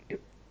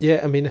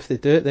yeah, I mean, if they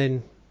do it,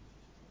 then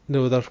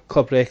their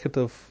club record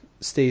of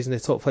stays in the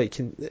top flight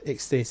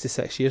extends to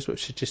 6 years, which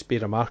should just be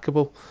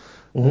remarkable.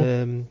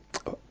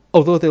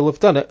 Although they'll have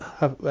done it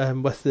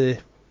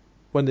with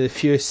one of the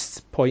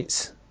fewest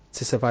points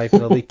to survive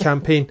in a league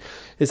campaign.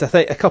 Is I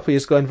think a couple of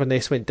years ago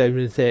Inverness went down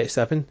in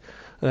 37,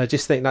 and I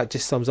just think that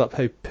just sums up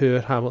how poor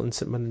Hamilton,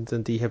 St Mirren and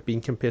Dundee have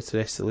been compared to the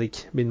rest of the league.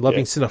 I mean,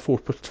 Livingston are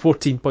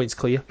 14 points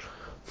clear.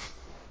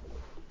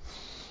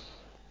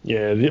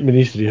 Yeah,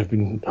 these 3 have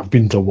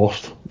been the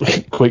worst,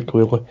 quite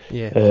clearly.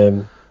 Yeah.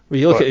 Well,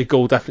 you look at the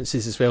goal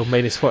differences as well,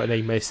 minus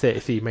 49, minus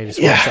 33, minus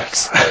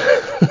 46.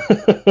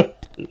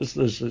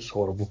 It's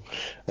horrible.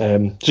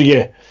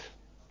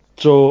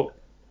 So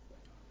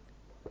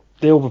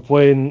they'll be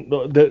playing,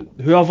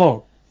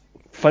 whoever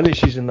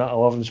finishes in that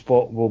 11th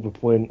spot will be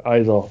playing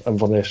either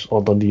Inverness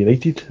or Dundee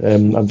United.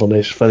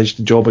 Inverness finished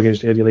the job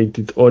against Ayr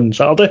United on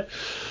Saturday.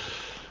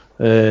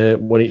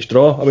 1 each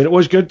draw. I mean, it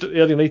was good that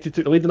Ayr United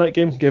took the lead in that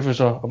game, gave us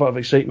a bit of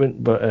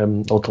excitement, but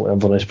ultimately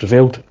Inverness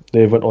prevailed.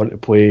 They went on to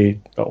play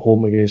at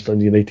home against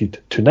Dundee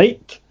United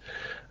tonight.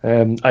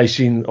 I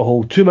seen a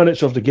whole 2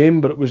 minutes of the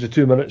game, but it was the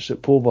 2 minutes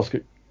that Polworth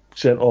got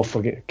sent off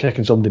for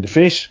kicking somebody in the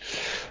face.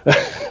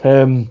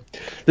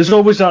 There's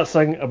always that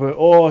thing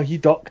about, he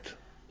ducked,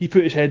 he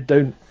put his head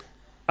down.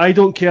 I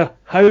don't care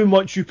how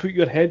much you put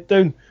your head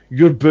down,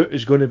 your boot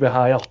is going to be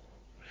higher.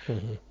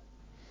 Mm-hmm.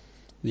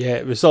 Yeah,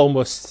 it was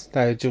almost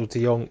Nigel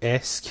de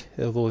Jong-esque,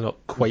 although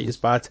not quite as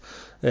bad.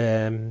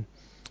 But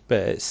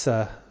it's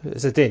a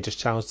dangerous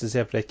challenge to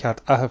deserve a red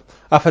card.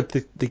 I've had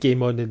the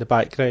game on in the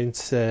background,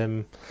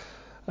 and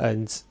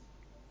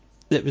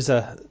it was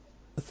I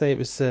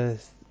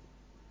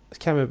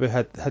can't remember who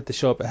had the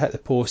shot, but it hit the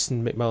post,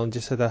 and McMillan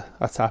just had a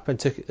tap and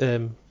took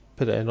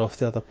put it in off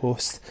the other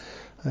post,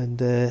 and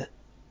that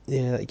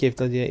gave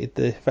Dundee United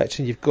the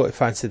victory. You've got to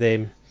fancy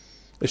them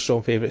as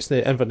strong favourites. Now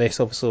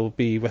Inverness obviously will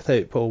be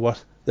without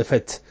Polworth.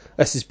 This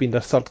has been their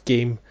 3rd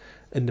game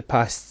in the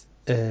past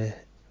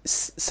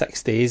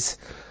 6 days,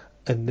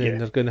 and then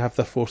they're going to have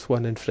their 4th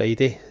one on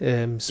Friday.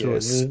 It's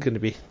going to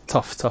be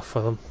tough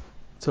for them.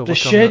 The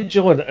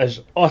scheduling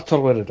is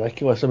utterly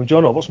ridiculous. I mean,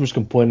 John Robertson was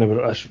complaining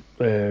about it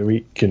this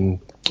week,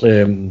 and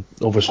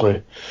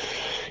obviously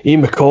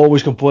Ian McCall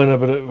was complaining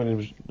about it when he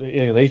was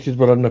United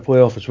were in the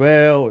playoff as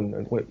well,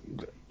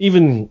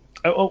 and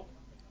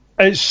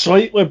it's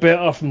slightly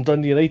better from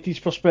Dundee United's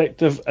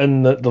perspective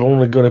in that they're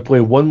only going to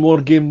play one more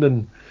game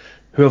than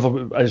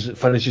whoever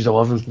finishes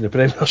 11th in the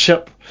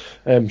Premiership,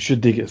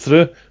 should they get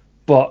through.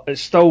 But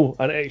it's still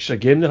an extra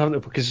game they're having to,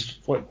 because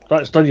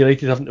that's Dundee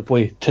United having to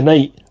play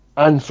tonight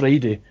and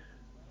Friday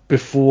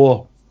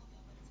before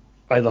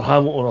either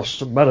Hamilton or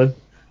St Mirren,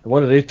 and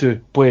one of they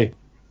two play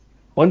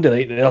Monday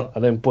night there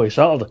and then play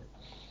Saturday.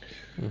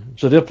 Mm-hmm.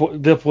 So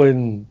they're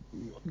playing.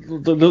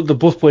 They're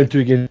both playing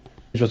 2 games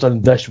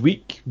within this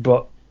week,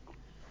 but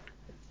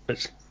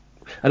it's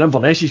in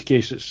Inverness's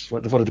case, it's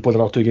like they've already played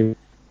another 2 games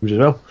as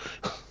well.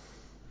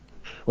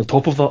 On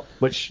top of that,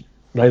 which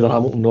neither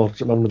Hamilton nor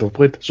St Mirren would have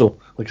played. So,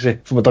 like I say,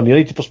 from a Dundee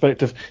United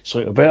perspective,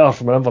 slightly better.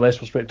 From an Inverness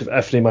perspective,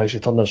 if they manage to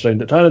turn this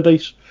round at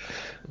Tannadice,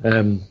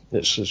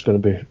 it's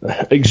going to be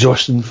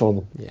exhausting for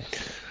them.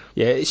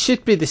 Yeah, it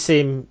should be the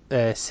same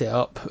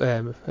setup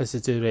as they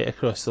do right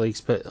across the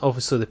leagues, but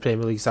obviously the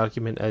Premier League's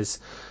argument is,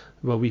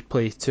 well, we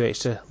play 2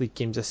 extra league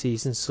games a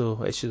season,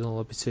 so it should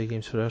only be 2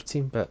 games for our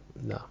team. But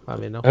no, I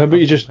mean, no. How about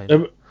we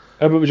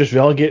just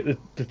relegate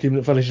the team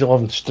that finishes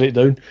 11th straight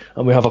down,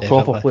 and we have a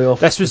proper playoff?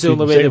 This was the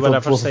only way they were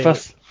ever signing.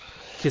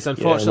 Because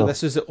unfortunately,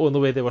 this was the only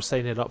way they were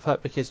signing up for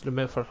it. Because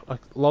remember, for a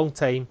long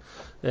time,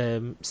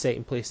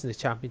 second place in the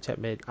Championship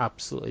meant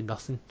absolutely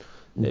nothing.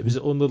 Mm-hmm. It was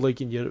the only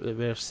league in Europe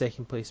where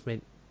second place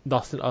meant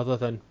nothing other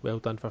than well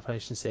done for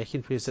finishing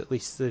second, because at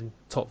least in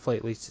top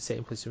flight leagues, the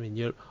second place in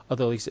Europe,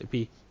 other leagues it would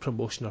be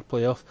promotion or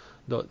playoff,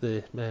 not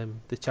the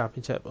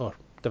Championship or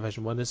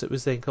Division 1 as it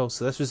was then called,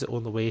 so this was the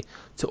only way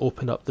to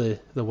open up the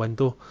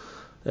window.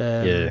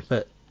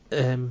 But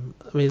I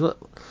mean,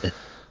 look,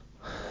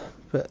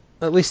 but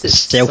at least it's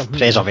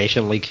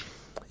self-preservation league.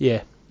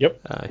 Yeah. Yep.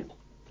 Aye.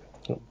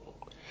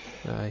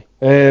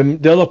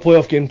 The other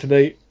playoff game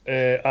tonight,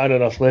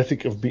 Annan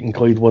Athletic have beaten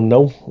Clyde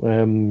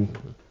 1-0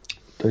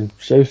 down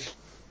south,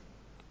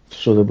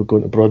 so they'll be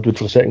going to Broadwood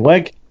for the second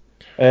leg.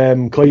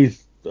 Clyde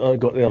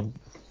got there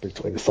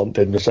basically the thump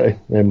in the city,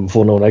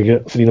 4-0 in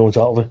aggregate, 3-0 on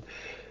Saturday.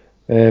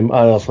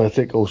 Annan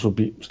Athletic also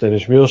beat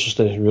Stennismuir,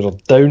 so Stennismuir are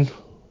down.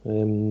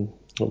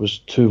 It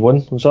was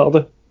 2-1 on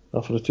Saturday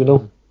after the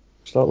 2-0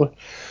 start with.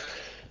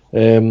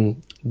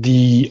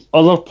 The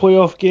other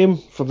playoff game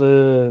for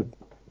the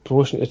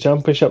promotion to the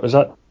championship, is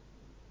that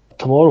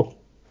tomorrow?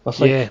 I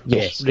think.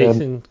 Yes.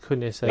 Raith and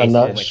Queen South. And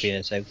that's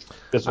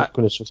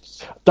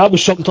that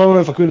was something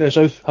tournament for Queen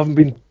South. Having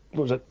been,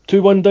 what was it,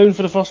 2-1 down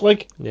for the first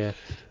leg? Yeah.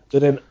 They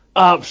then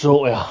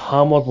absolutely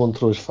hammered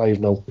Montrose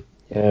 5-0.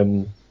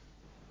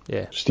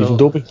 Stephen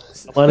Dobie,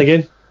 man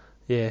again.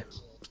 Yeah.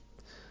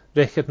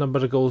 Record number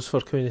of goals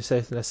for Queen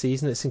South in a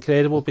season. It's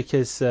incredible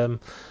because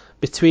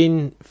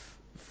between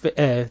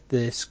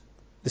the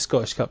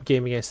Scottish Cup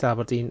game against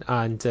Aberdeen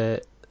and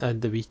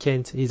the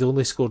weekend, he's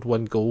only scored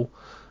one goal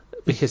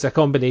because a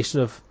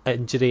combination of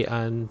injury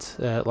and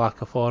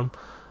lack of form.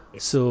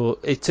 So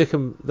it took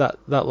him that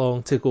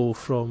long to go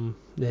from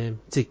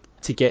to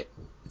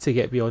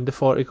get beyond the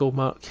 40 goal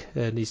mark,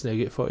 and he's now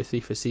got 43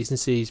 for the season.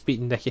 So he's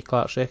beaten Nicky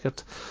Clark's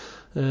record.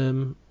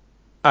 Talking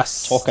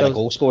of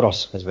goal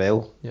scorers as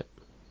well. Yep.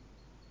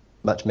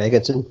 Mitch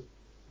Megginson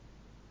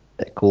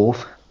at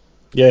Cove.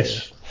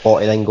 Yes.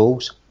 49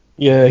 goals.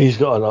 Yeah, he's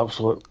got an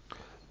absolute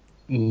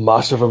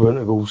massive amount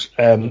of goals,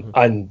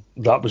 and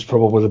that was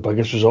probably the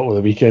biggest result of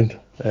the weekend.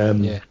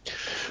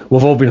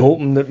 We've all been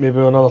hoping that maybe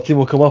another team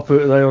will come up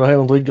out of the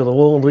Highland League or the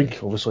Lowland League.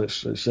 Obviously,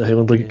 it's the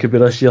Highland League. It could be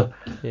this year.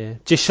 Yeah,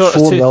 just short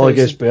 4-0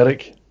 against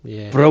Berwick.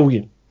 Yeah,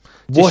 brilliant.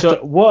 What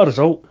a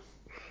result!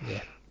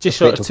 Yeah, just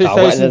short of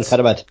 2,000.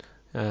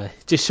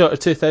 Just short of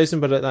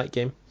 2,000 were at that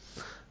game.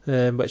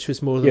 Which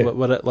was more than what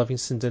were at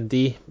Livingston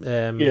Dundee.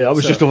 That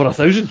was just over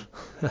 1,000.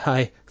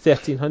 Aye,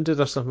 1,300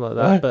 or something like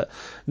that. But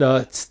no,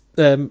 it's.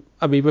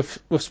 I mean,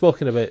 we've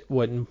spoken about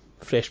wanting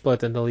fresh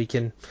blood in the league,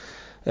 and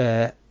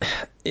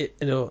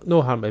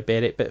no harm by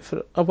Berwick, but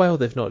for a while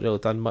they've not really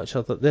done much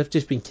other. They've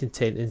just been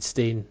content in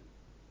staying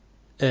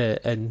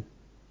in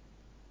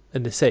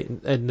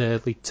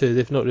the League 2.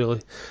 They've not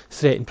really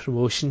threatened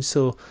promotion,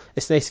 so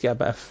it's nice to get a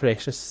bit of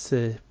freshness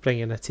to bring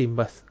in a team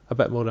with a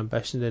bit more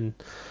ambition. And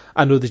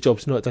I know the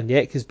job's not done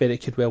yet because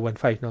Berwick could well win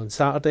 5-0 on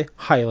Saturday,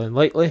 highly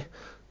unlikely,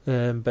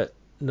 but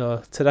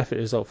no, terrific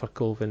result for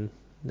Cove. And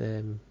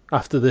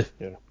after the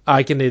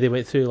agony they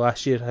went through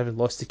last year, having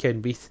lost to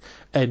Kenbeath,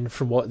 and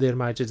from what their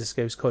manager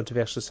describes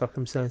controversial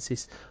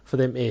circumstances, for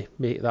them to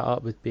make that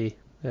up would be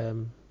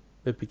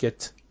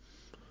good.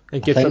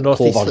 And good for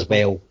North East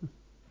football.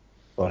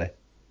 Sorry,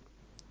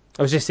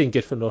 I was just saying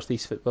good for North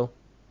East football.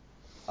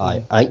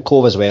 I think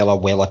Cove as well are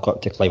well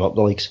equipped to climb up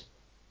the leagues.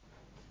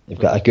 They've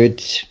got a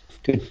good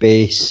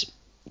base,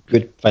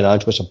 good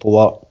financial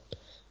support,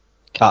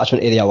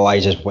 catchment area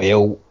wise as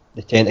well.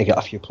 They tend to get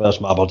a few players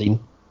from Aberdeen,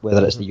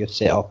 whether it's the youth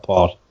setup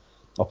or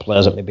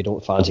players that maybe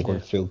don't fancy going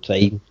full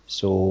time.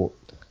 So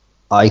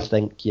I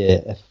think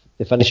if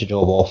they finish the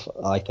job off,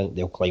 I think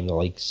they'll climb the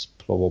leagues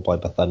probably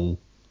within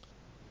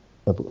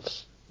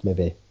about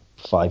maybe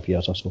 5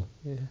 years or so.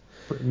 Yeah.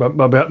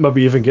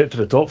 Maybe even get to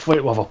the top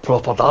flight. We'll have a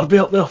proper derby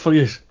up there for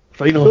you.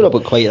 Finally. I don't know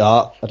about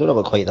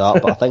quite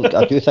that, but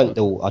I do think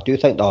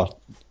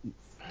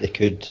they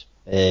could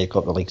go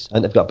up the leagues. I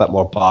think they've got a bit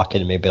more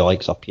backing, maybe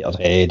likes of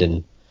Peterhead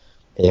and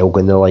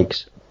Elgin the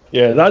likes.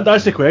 Yeah,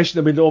 that's the question.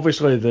 I mean,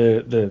 obviously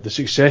the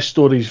success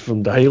stories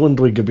from the Highland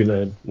League have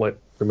been like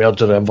the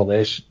merger of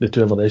Inverness, the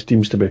two Inverness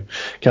teams to be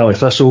Caley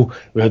Thistle.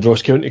 We had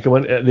Ross County come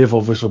into it. They've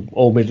obviously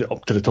all made it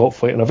up to the top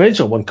flight and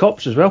eventually won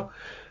cups as well.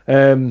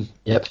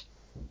 Yep.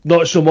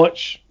 Not so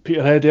much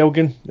Peterhead,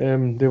 Elgin.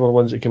 They were the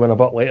ones that came in a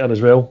bit later as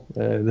well.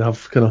 They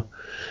have kind of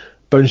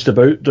bounced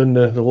about down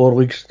the lower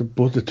leagues,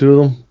 both the two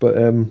of them. But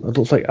I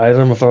don't think either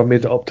of them have ever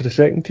made it up to the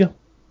second tier.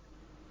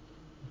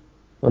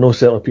 I know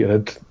certainly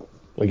Peterhead,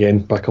 again,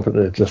 back up at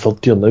the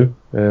third tier now.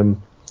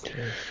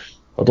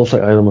 I don't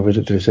think either of them have made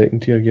it to the second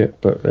tier yet.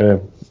 But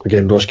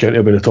again, Ross County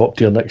will be the top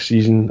tier next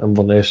season.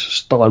 Inverness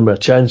still in with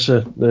a chance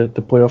of the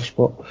playoff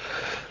spot.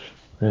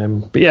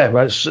 But yeah,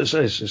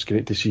 it's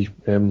great to see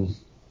a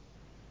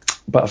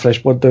bit of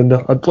fresh blood down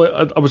there.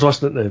 I was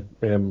listening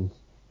to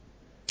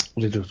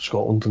Radio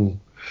Scotland on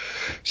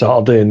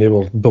Saturday, and they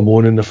were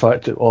bemoaning the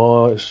fact that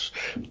it's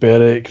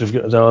Berwick, they've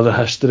got another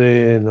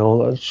history and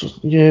all that.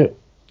 Just,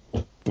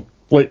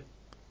 like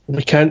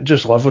we can't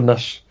just live on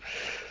this.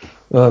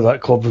 That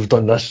club have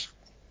done this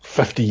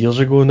 50 years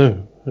ago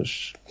now.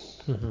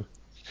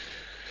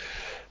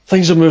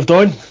 Things have moved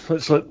on.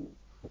 It's like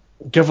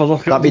give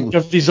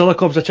these other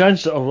clubs a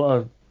chance that are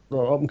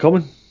up and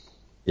coming.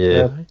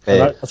 Yeah.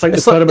 I think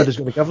the pyramid is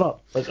going to give that.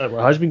 It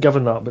has been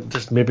given that, but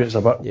just maybe it's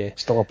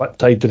still a bit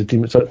tied to the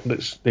team. It's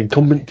the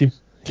incumbent team.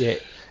 Yeah,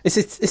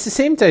 It's the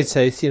same down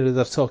south.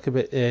 They're talking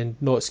about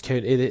Notts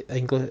County,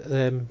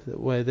 England,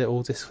 where the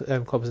oldest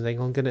clubs in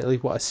England going to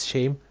leave. What a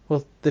shame.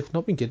 Well, they've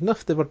not been good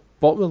enough. They were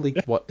bottom of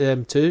League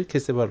 2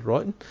 because they were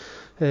rotten,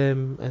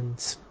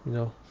 and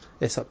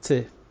it's up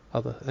to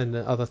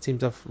other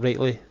teams have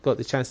rightly got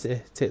the chance to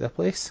take their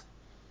place.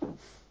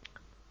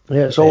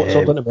 Yeah, it's all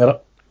down to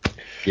merit.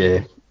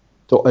 Yeah,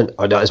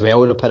 and as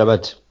well in the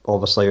pyramid.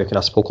 Obviously, we kind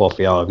of spoke off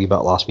here a wee bit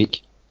last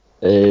week.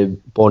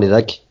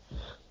 Bonnyrigg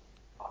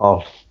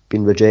have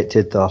been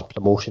rejected their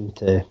promotion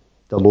to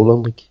the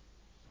Lowland League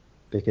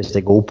because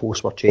the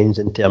goalposts were changed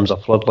in terms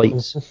of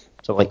floodlights.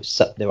 So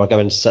they were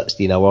given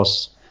 16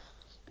 hours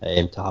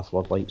to have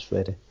floodlights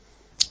ready.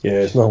 Yeah,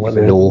 it's not what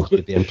they know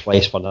to be in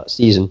place for that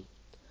season.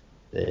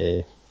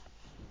 The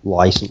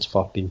licence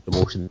for being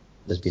promotion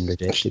has been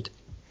rejected.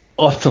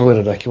 Utterly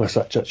ridiculous,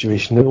 that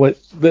situation.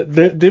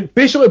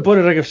 Basically,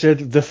 Bonnyrigg have said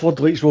the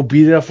floodlights will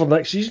be there for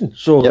next season,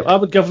 so I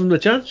would give them the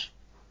chance.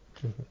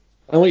 Mm-hmm.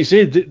 And like you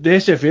say, the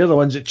SFA are the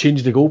ones that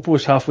changed the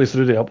goalposts halfway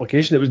through the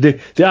application. It was they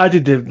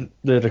added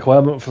the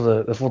requirement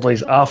for the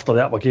floodlights after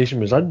the application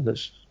was in.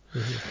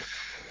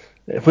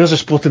 Where's the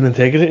sporting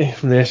integrity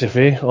from the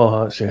SFA?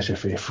 Oh, that's the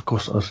SFA. Of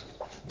course it is.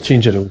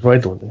 Change the rules. Why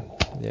don't they?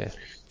 Yeah.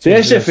 The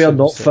SFA are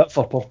not fit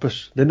for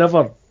purpose.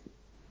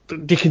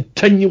 They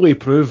continually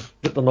prove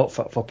that they're not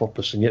fit for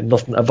purpose, and yet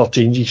nothing ever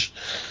changes.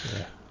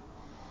 Yeah.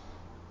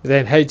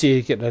 Then how do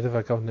you get rid of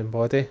a governing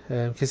body?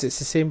 Because it's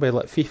the same way,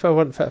 like FIFA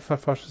weren't fit for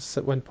purpose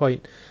at one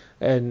point,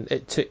 and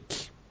it took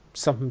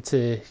something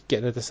to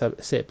get rid of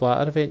Sepp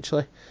Blatter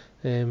eventually.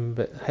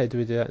 But how do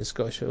we do that in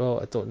Scottish football?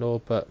 I don't know,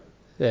 but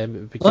it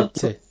would be good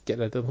to get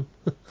rid of them.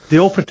 They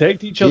all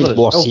protect each other.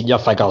 More senior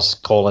figures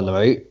calling them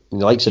out.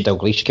 The likes of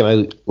Dalglish came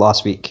out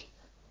last week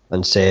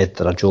and said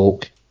they're a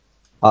joke.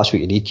 That's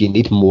what you need. You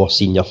need more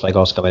senior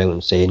figures coming out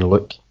and saying,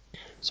 look,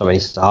 something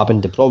needs to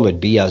happen. The problem would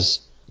be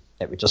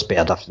it would just be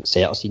a different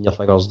set of senior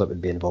figures that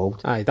would be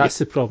involved. Aye, that's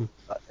the problem.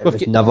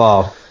 You'll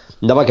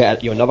never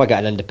get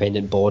an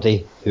independent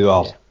body who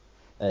are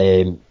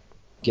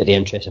get the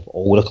interest of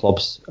all the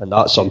clubs, and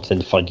that's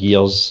something for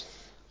years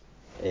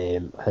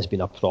has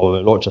been a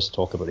problem. Not just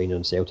talk about Rangers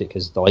and Celtic,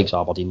 because the likes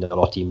of Aberdeen and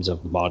other teams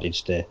have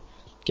managed to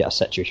get a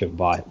situation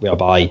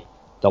whereby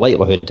the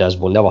likelihood is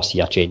we'll never see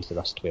a change to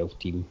this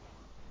 12-team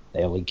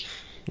league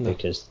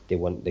because they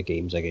want the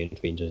games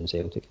against Rangers and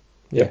Celtic.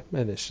 Yeah,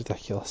 and it's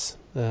ridiculous.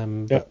 We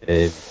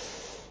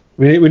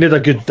need a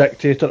good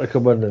dictator to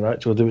come in and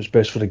actually do what's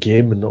best for the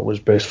game and not what's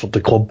best for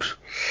the clubs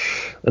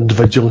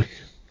individually.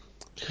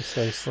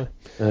 Precisely.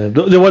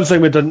 The one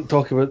thing we didn't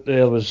talk about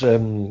there was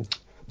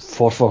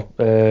Forfar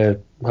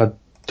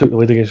took the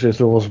lead against Raith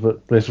Rovers,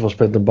 but Raith Rovers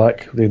pinned them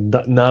back. They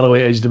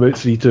narrowly edged them out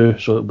 3-2,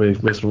 so it'll be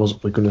Raith Rovers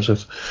that play Goodness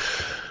South.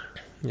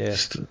 Yeah.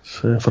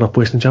 For a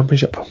place in the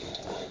Championship.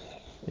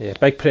 Yeah,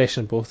 big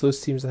pressure on both those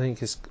teams, I think,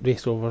 because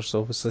Raith Rovers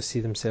obviously see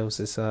themselves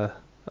as a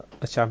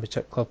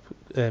Championship club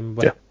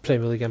with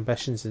Premier League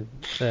ambitions,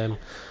 and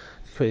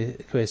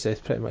Quay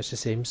South pretty much the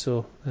same,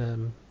 so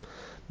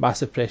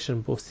massive pressure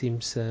on both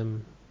teams to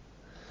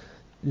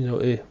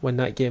win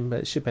that game,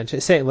 but it should be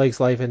interesting. Second leg's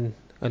live in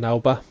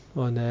Alba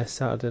on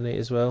Saturday night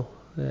as well,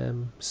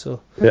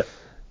 it'll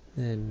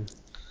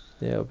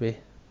be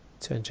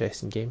two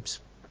interesting games.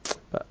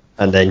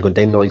 And then going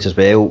down the leagues as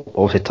well,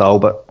 obviously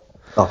Talbot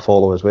are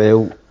follow as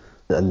well,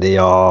 and they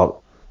are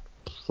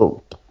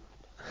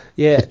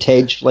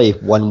potentially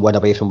one win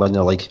away from winning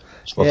the league.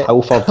 So if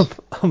Halford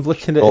I'm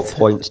looking at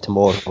points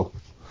tomorrow,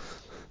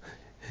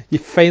 you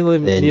finally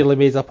nearly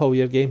made up all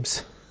your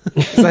games.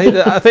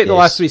 I think the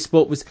last we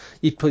spoke was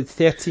you played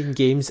 13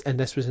 games and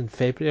this was in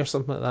February or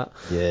something like that.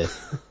 Yeah.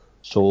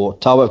 So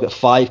Talbot have got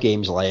 5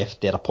 games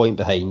left. They're a point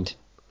behind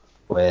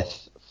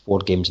with 4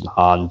 games in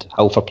hand.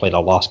 Halford play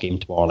their last game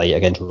tomorrow night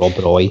against Rob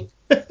Roy.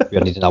 We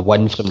are needing a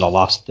win from the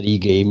last 3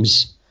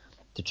 games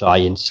to try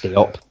and stay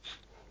up.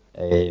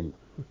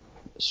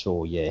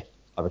 So yeah,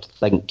 I would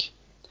think,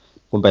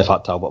 going by the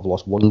fact Talbot have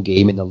lost 1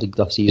 game in the league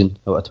this season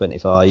out of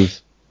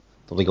 25,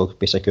 the league will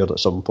be secured at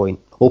some point.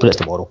 Hoping it's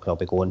tomorrow, I'll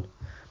be going.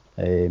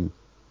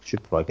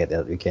 Should probably get there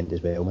at the weekend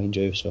as well, mind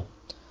you. So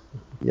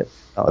yep,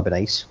 that would be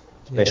nice.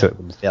 Especially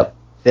with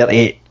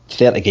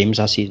 30 games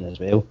this season as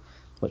well,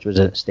 which was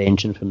an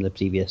extension from the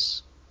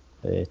previous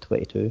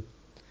 22.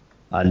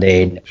 And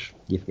then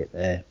you've got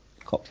the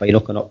Cup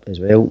final coming up as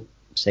well,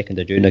 2nd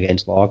of June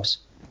against Largs,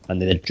 and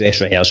then the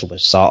dress rehearsal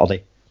was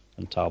Saturday,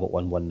 and Talbot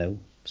won 1-0.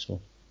 So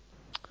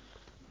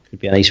could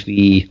be a nice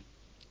wee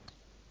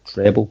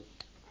treble.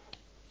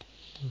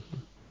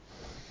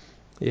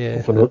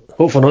 Yeah.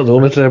 Hopefully not the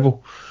only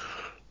treble.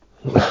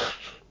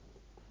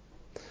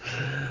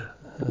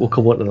 We'll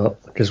come on to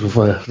that because we've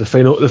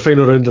the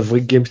final round of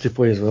league games to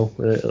play as well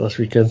this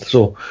weekend.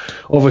 So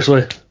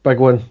obviously big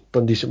one,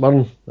 Dundee St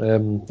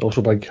Mirren,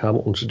 also big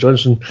Hamilton St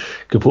Johnstone,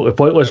 completely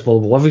pointless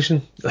Motherwell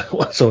Livingston.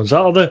 That's on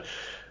Saturday.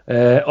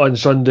 On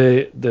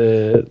Sunday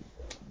the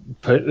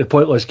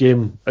pointless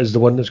game is the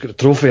one that's got a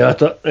trophy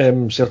at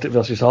it, Celtic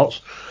versus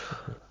Hearts.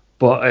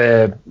 But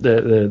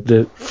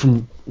the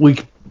from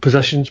league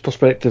positions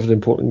perspective, the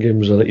important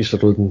games are at Easter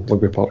Road and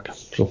Rugby Park.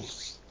 So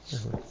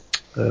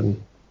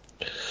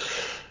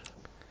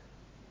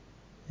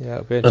Yeah,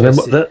 it'll be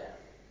interesting.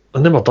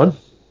 And then we're done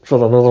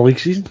for another league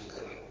season.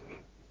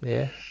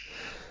 Yeah.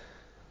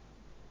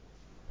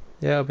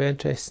 Yeah, it'll be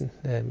interesting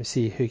to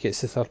see who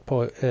gets the third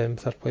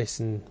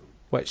place and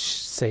which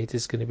side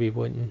is going to be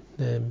wanting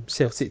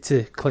Celtic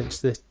to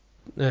clinch the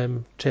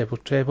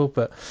treble.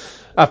 But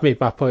I've made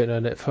my point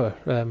on it for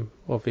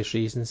obvious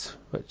reasons,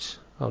 which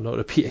I'll not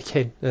repeat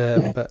again.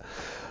 But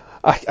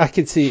I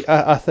can see.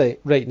 I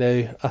think right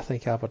now, I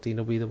think Aberdeen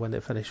will be the one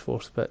that finish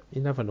fourth, but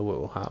you never know what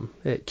will happen.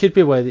 It could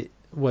be one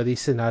of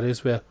these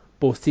scenarios where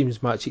both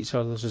teams match each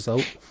other's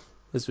result,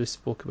 as we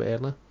spoke about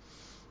earlier.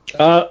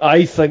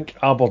 I think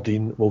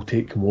Aberdeen will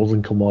take more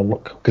than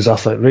Kilmarnock, because I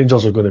think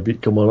Rangers are going to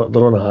beat Kilmarnock.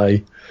 They're on a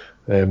high.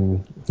 They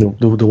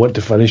want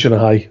to finish on a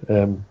high.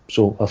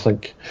 So I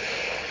think,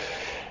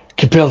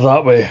 compare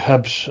that with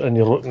Hibs, and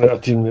you're looking at a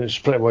team that's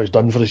pretty much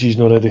done for the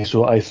season already.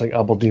 So I think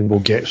Aberdeen will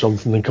get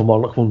something and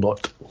Kilmarnock will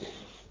not.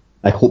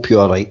 I hope you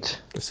are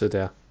right. So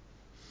there.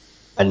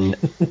 And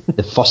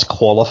the first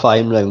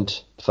qualifying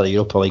round for the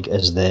Europa League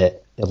is the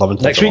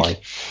 11th Next of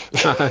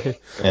July.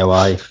 Week? Yeah,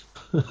 why?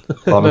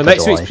 No,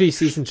 next week's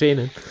pre-season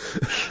training.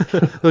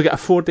 They'll get a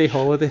 4-day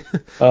holiday.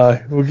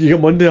 You get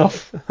Monday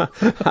off.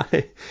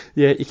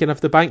 Yeah, you can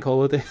have the bank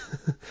holiday.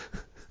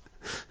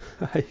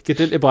 Get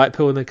into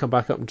Blackpool and then come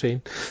back up and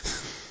train.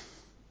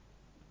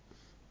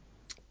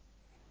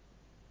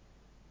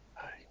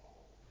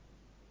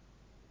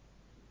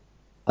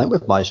 I think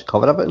we've managed to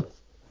cover everything.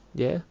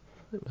 Yeah.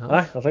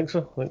 I think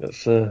so. I think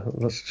that's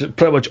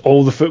pretty much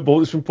all the football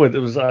that's been played. It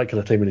was that kind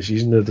of time of the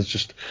season. There's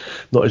just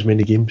not as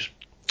many games.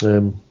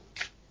 The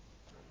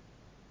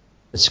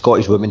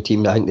Scottish women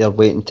team, I think they're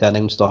waiting to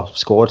announce their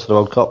squad for the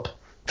World Cup.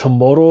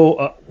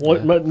 Tomorrow at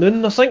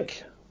noon, I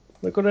think.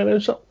 They're going to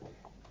announce it.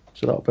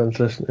 So that'll be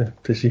interesting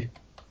to see.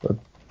 But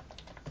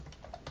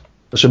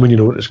assuming you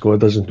know what the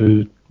squad is and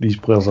who these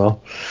players are.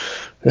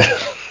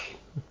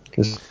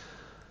 Because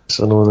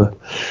I know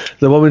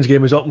the women's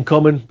game is up and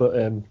coming, but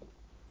I'm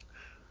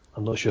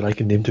not sure I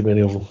can name too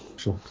many of them.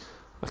 So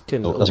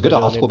there's a good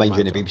article behind you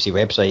on the BBC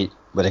website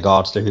with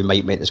regards to who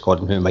might make the squad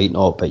and who might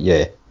not, but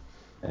yeah,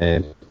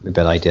 maybe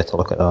an idea to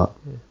look at that.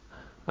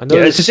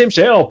 Yeah, it's the same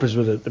setup as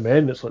with the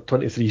men. It's like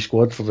 23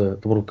 squad for the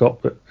World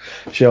Cup that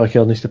Shelley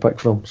Kerr needs to pick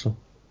from. So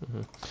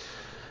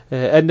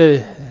in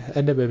the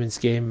women's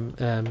game,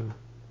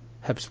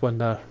 Hibs won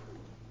their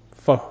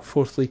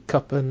fourth League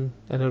Cup in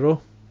a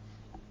row,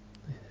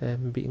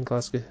 beating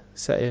Glasgow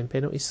City in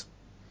penalties.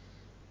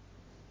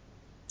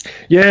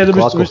 Yeah,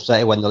 Glasgow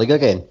City win the league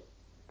again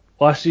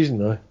last season.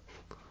 Now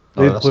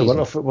they play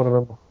winter football. I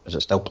remember. Is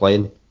it still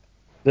playing?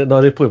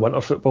 No, they play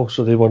winter football,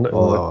 so they won it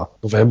in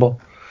November.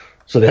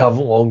 So they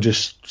haven't long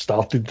just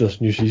started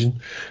this new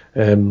season.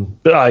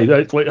 But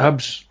like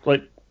Hibs,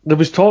 like there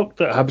was talk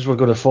that Hibs were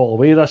going to fall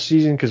away this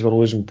season because we're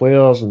losing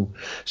players, and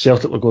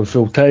Celtic were going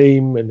full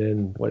time,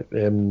 and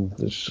then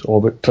it's all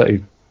about trying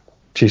to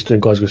chase down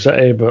Glasgow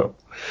City. But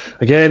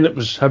again, it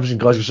was Hibs and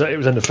Glasgow City. It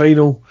was in the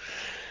final.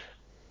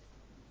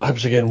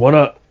 Hibs again won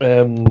it.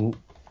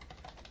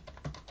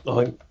 I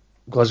think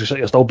Glasgow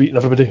City are still beating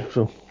everybody.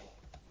 So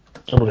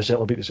I know they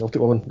certainly beat the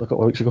Celtic women a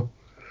couple of weeks ago.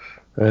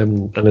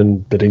 And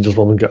then the Rangers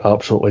women got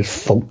absolutely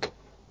thumped.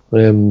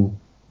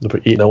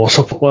 About 8-0 or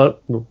something like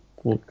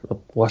that.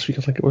 Last week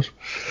I think it was.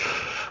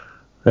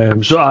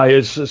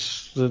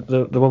 It's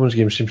the women's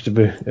game seems to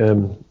be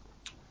it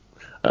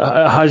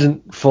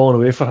hasn't fallen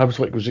away for Hibs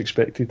like was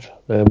expected,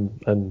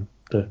 and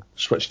the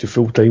switch to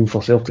full time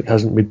for Celtic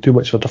hasn't made too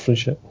much of a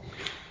difference yet.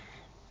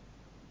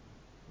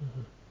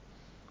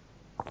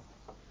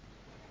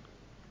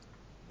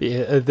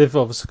 Yeah, they've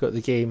obviously got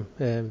the game,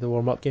 the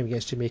warm-up game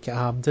against Jamaica at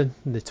Hampden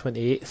on the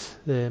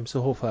 28th,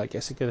 so hopefully that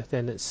gets a good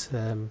attendance.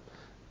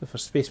 If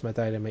there's space in my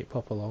diary I might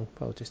pop along,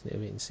 but I'll just need to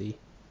wait and see.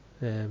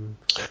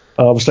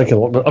 I was thinking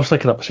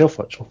that myself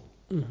actually.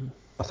 Mm-hmm.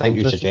 I think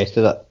you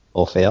suggested it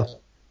off air.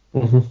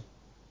 Mm-hmm.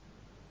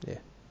 Yeah.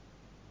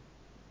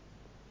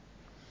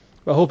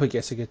 But I hope it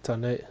gets a good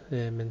turnout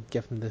and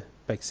give them the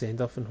big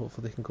send-off, and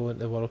hopefully they can go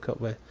into the World Cup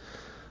with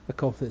a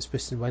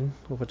confidence-boosting win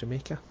over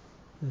Jamaica.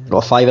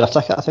 Got a £5 a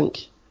ticket, I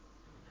think.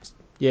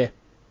 Yeah,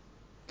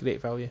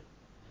 great value.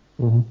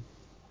 Mm-hmm.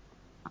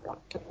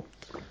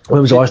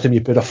 When was the last time you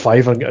paid a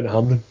 £5 and get in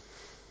Hampden?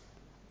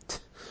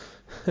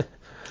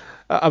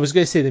 I was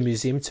going to say the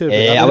museum tour,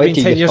 but I went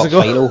to 10 years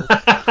ago. Final.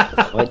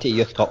 I went to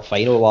Youth Cup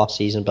final last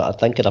season, but I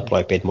think I'd have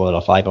probably paid more than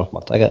a £5 for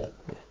my ticket.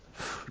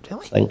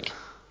 Really? I think.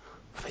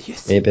 For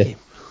youth maybe. Game.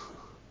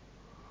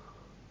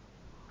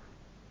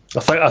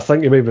 I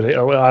think you may be right.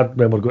 I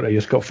remember going to a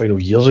Youth Cup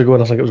final years ago,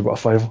 and I think it was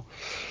about a £5.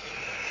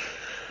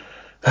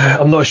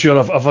 I'm not sure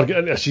I've ever got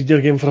into a senior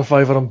game for a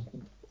 £5.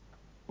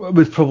 It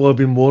would probably have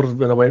been more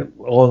when I went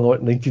along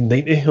like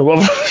 1990 or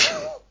whatever.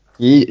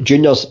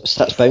 Juniors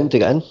 £6 to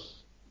get in.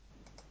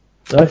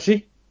 I see.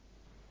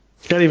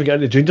 You can't even get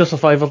into juniors for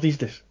 £5 these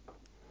days.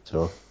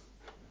 So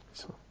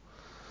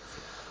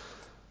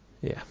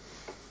yeah.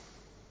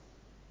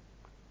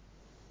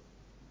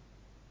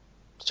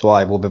 So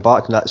I will be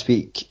back next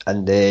week,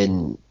 and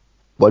then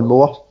one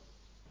more.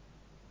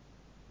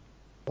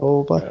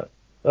 Oh, but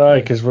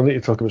Aye, because we need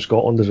to talk about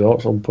Scotland as well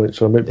at some point,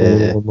 so I might be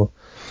one more.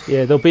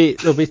 Yeah, there'll be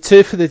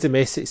 2 for the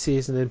domestic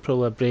season, then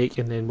probably a break,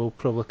 and then we'll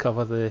probably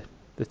cover the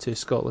 2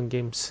 Scotland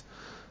games.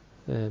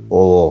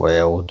 Oh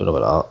well, don't know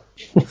about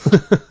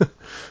that.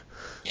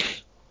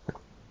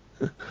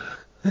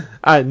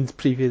 And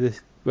preview the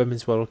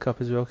Women's World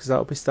Cup as well, because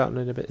that'll be starting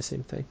in about the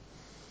same time.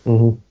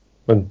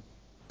 And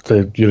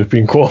the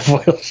European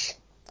qualifiers.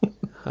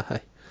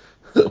 Aye.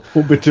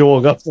 Won't be too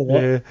long after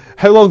that. Yeah.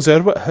 How long's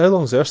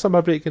our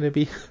summer break going to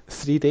be?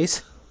 3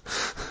 days?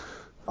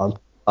 I'm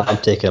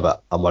taking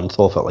about a month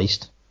off at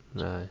least.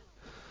 Aye.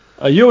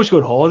 You always go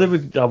on holiday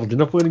with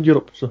Aberdeen are playing in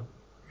Europe, so.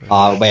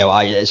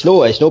 It's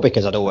no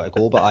because I don't want to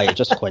go, but it's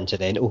just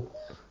coincidental.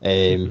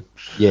 I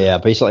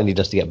basically need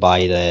us to get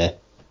by the.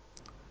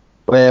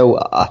 Well,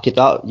 I could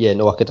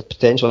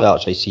potentially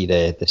actually see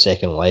the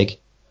second leg,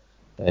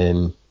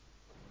 because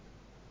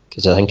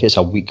I think it's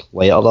a week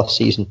later this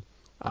season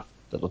that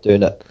they're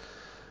doing it.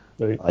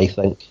 Right. I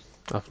think.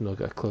 I've not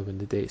got a clue when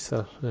the dates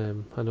are.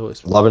 I know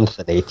it's 11th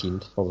and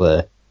 18th for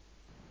the.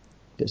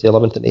 It's the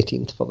 11th and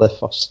 18th for the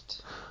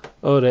first.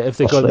 Oh right, have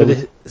they gone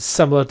with the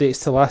similar dates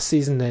to last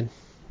season then?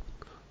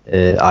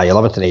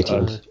 11th and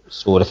 18th.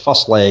 So the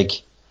first leg,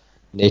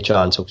 no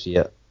chance I'll see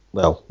it.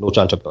 Well, no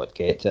chance I'll be able to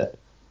get it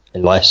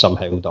unless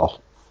somehow they're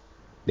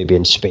maybe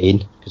in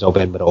Spain, because I'll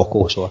be in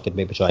Morocco, so I could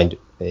maybe try and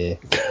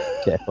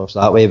get across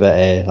that way,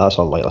 but that's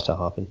unlikely to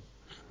happen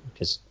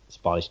because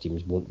Spanish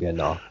teams won't be in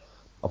a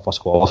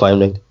first qualifying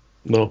round.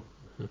 No.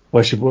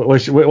 Why she play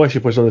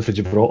something for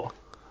Gibraltar?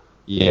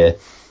 Yeah.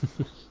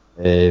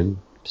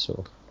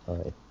 So,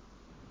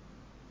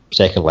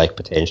 second leg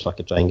potential I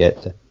could try and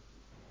get to.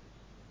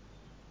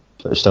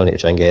 But I still need to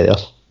try and get there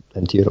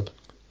into Europe.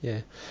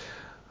 Yeah.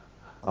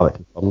 Have it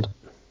confirmed.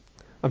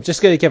 I'm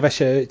just going to give a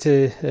shout out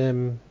to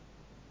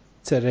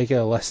a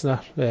regular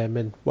listener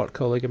and work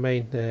colleague of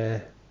mine,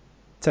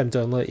 Tim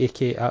Donnelly,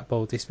 aka at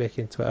Baldy Speck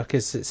on Twitter,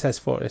 because it's his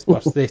 40th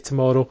birthday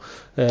tomorrow.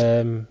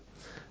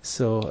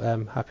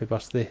 So happy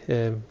birthday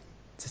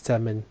to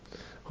Tim, and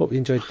hope you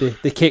enjoyed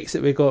the cakes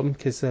that we got him,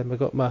 because I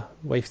got my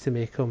wife to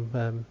make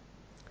him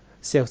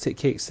Celtic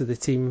cakes to the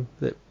team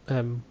that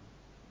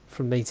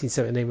from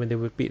 1979 when they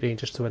would beat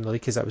Rangers to win the league,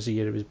 because that was the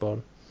year he was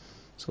born.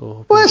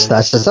 So what's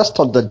this? Is this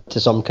turned into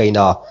some kind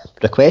of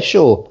request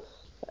show?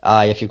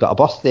 If you've got a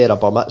birthday or a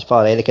bar mitzvah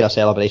or any kind of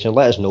celebration,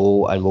 let us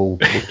know and we'll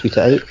tweet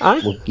it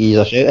out. We'll give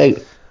you a shout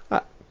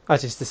out. I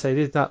just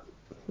decided that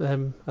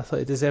I thought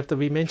it deserved a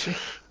wee mention.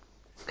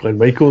 Glenn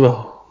Michael,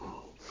 though.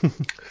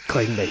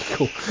 Glenn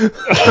Michael.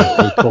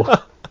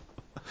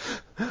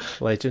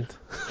 Legend.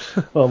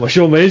 Oh, my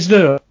show mates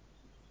now.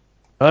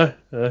 Aye.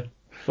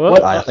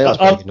 What? I think that's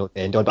quite a good note to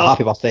end on, but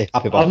happy birthday.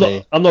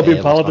 I'm not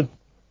being paladin.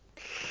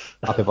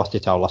 Happy birthday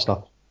to our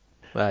listener.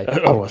 Aye.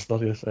 Our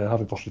listener, yes.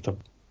 Happy birthday, Tim.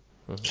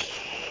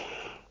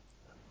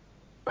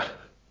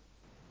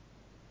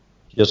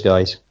 Cheers,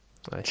 guys.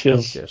 Aye.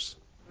 Cheers. Cheers.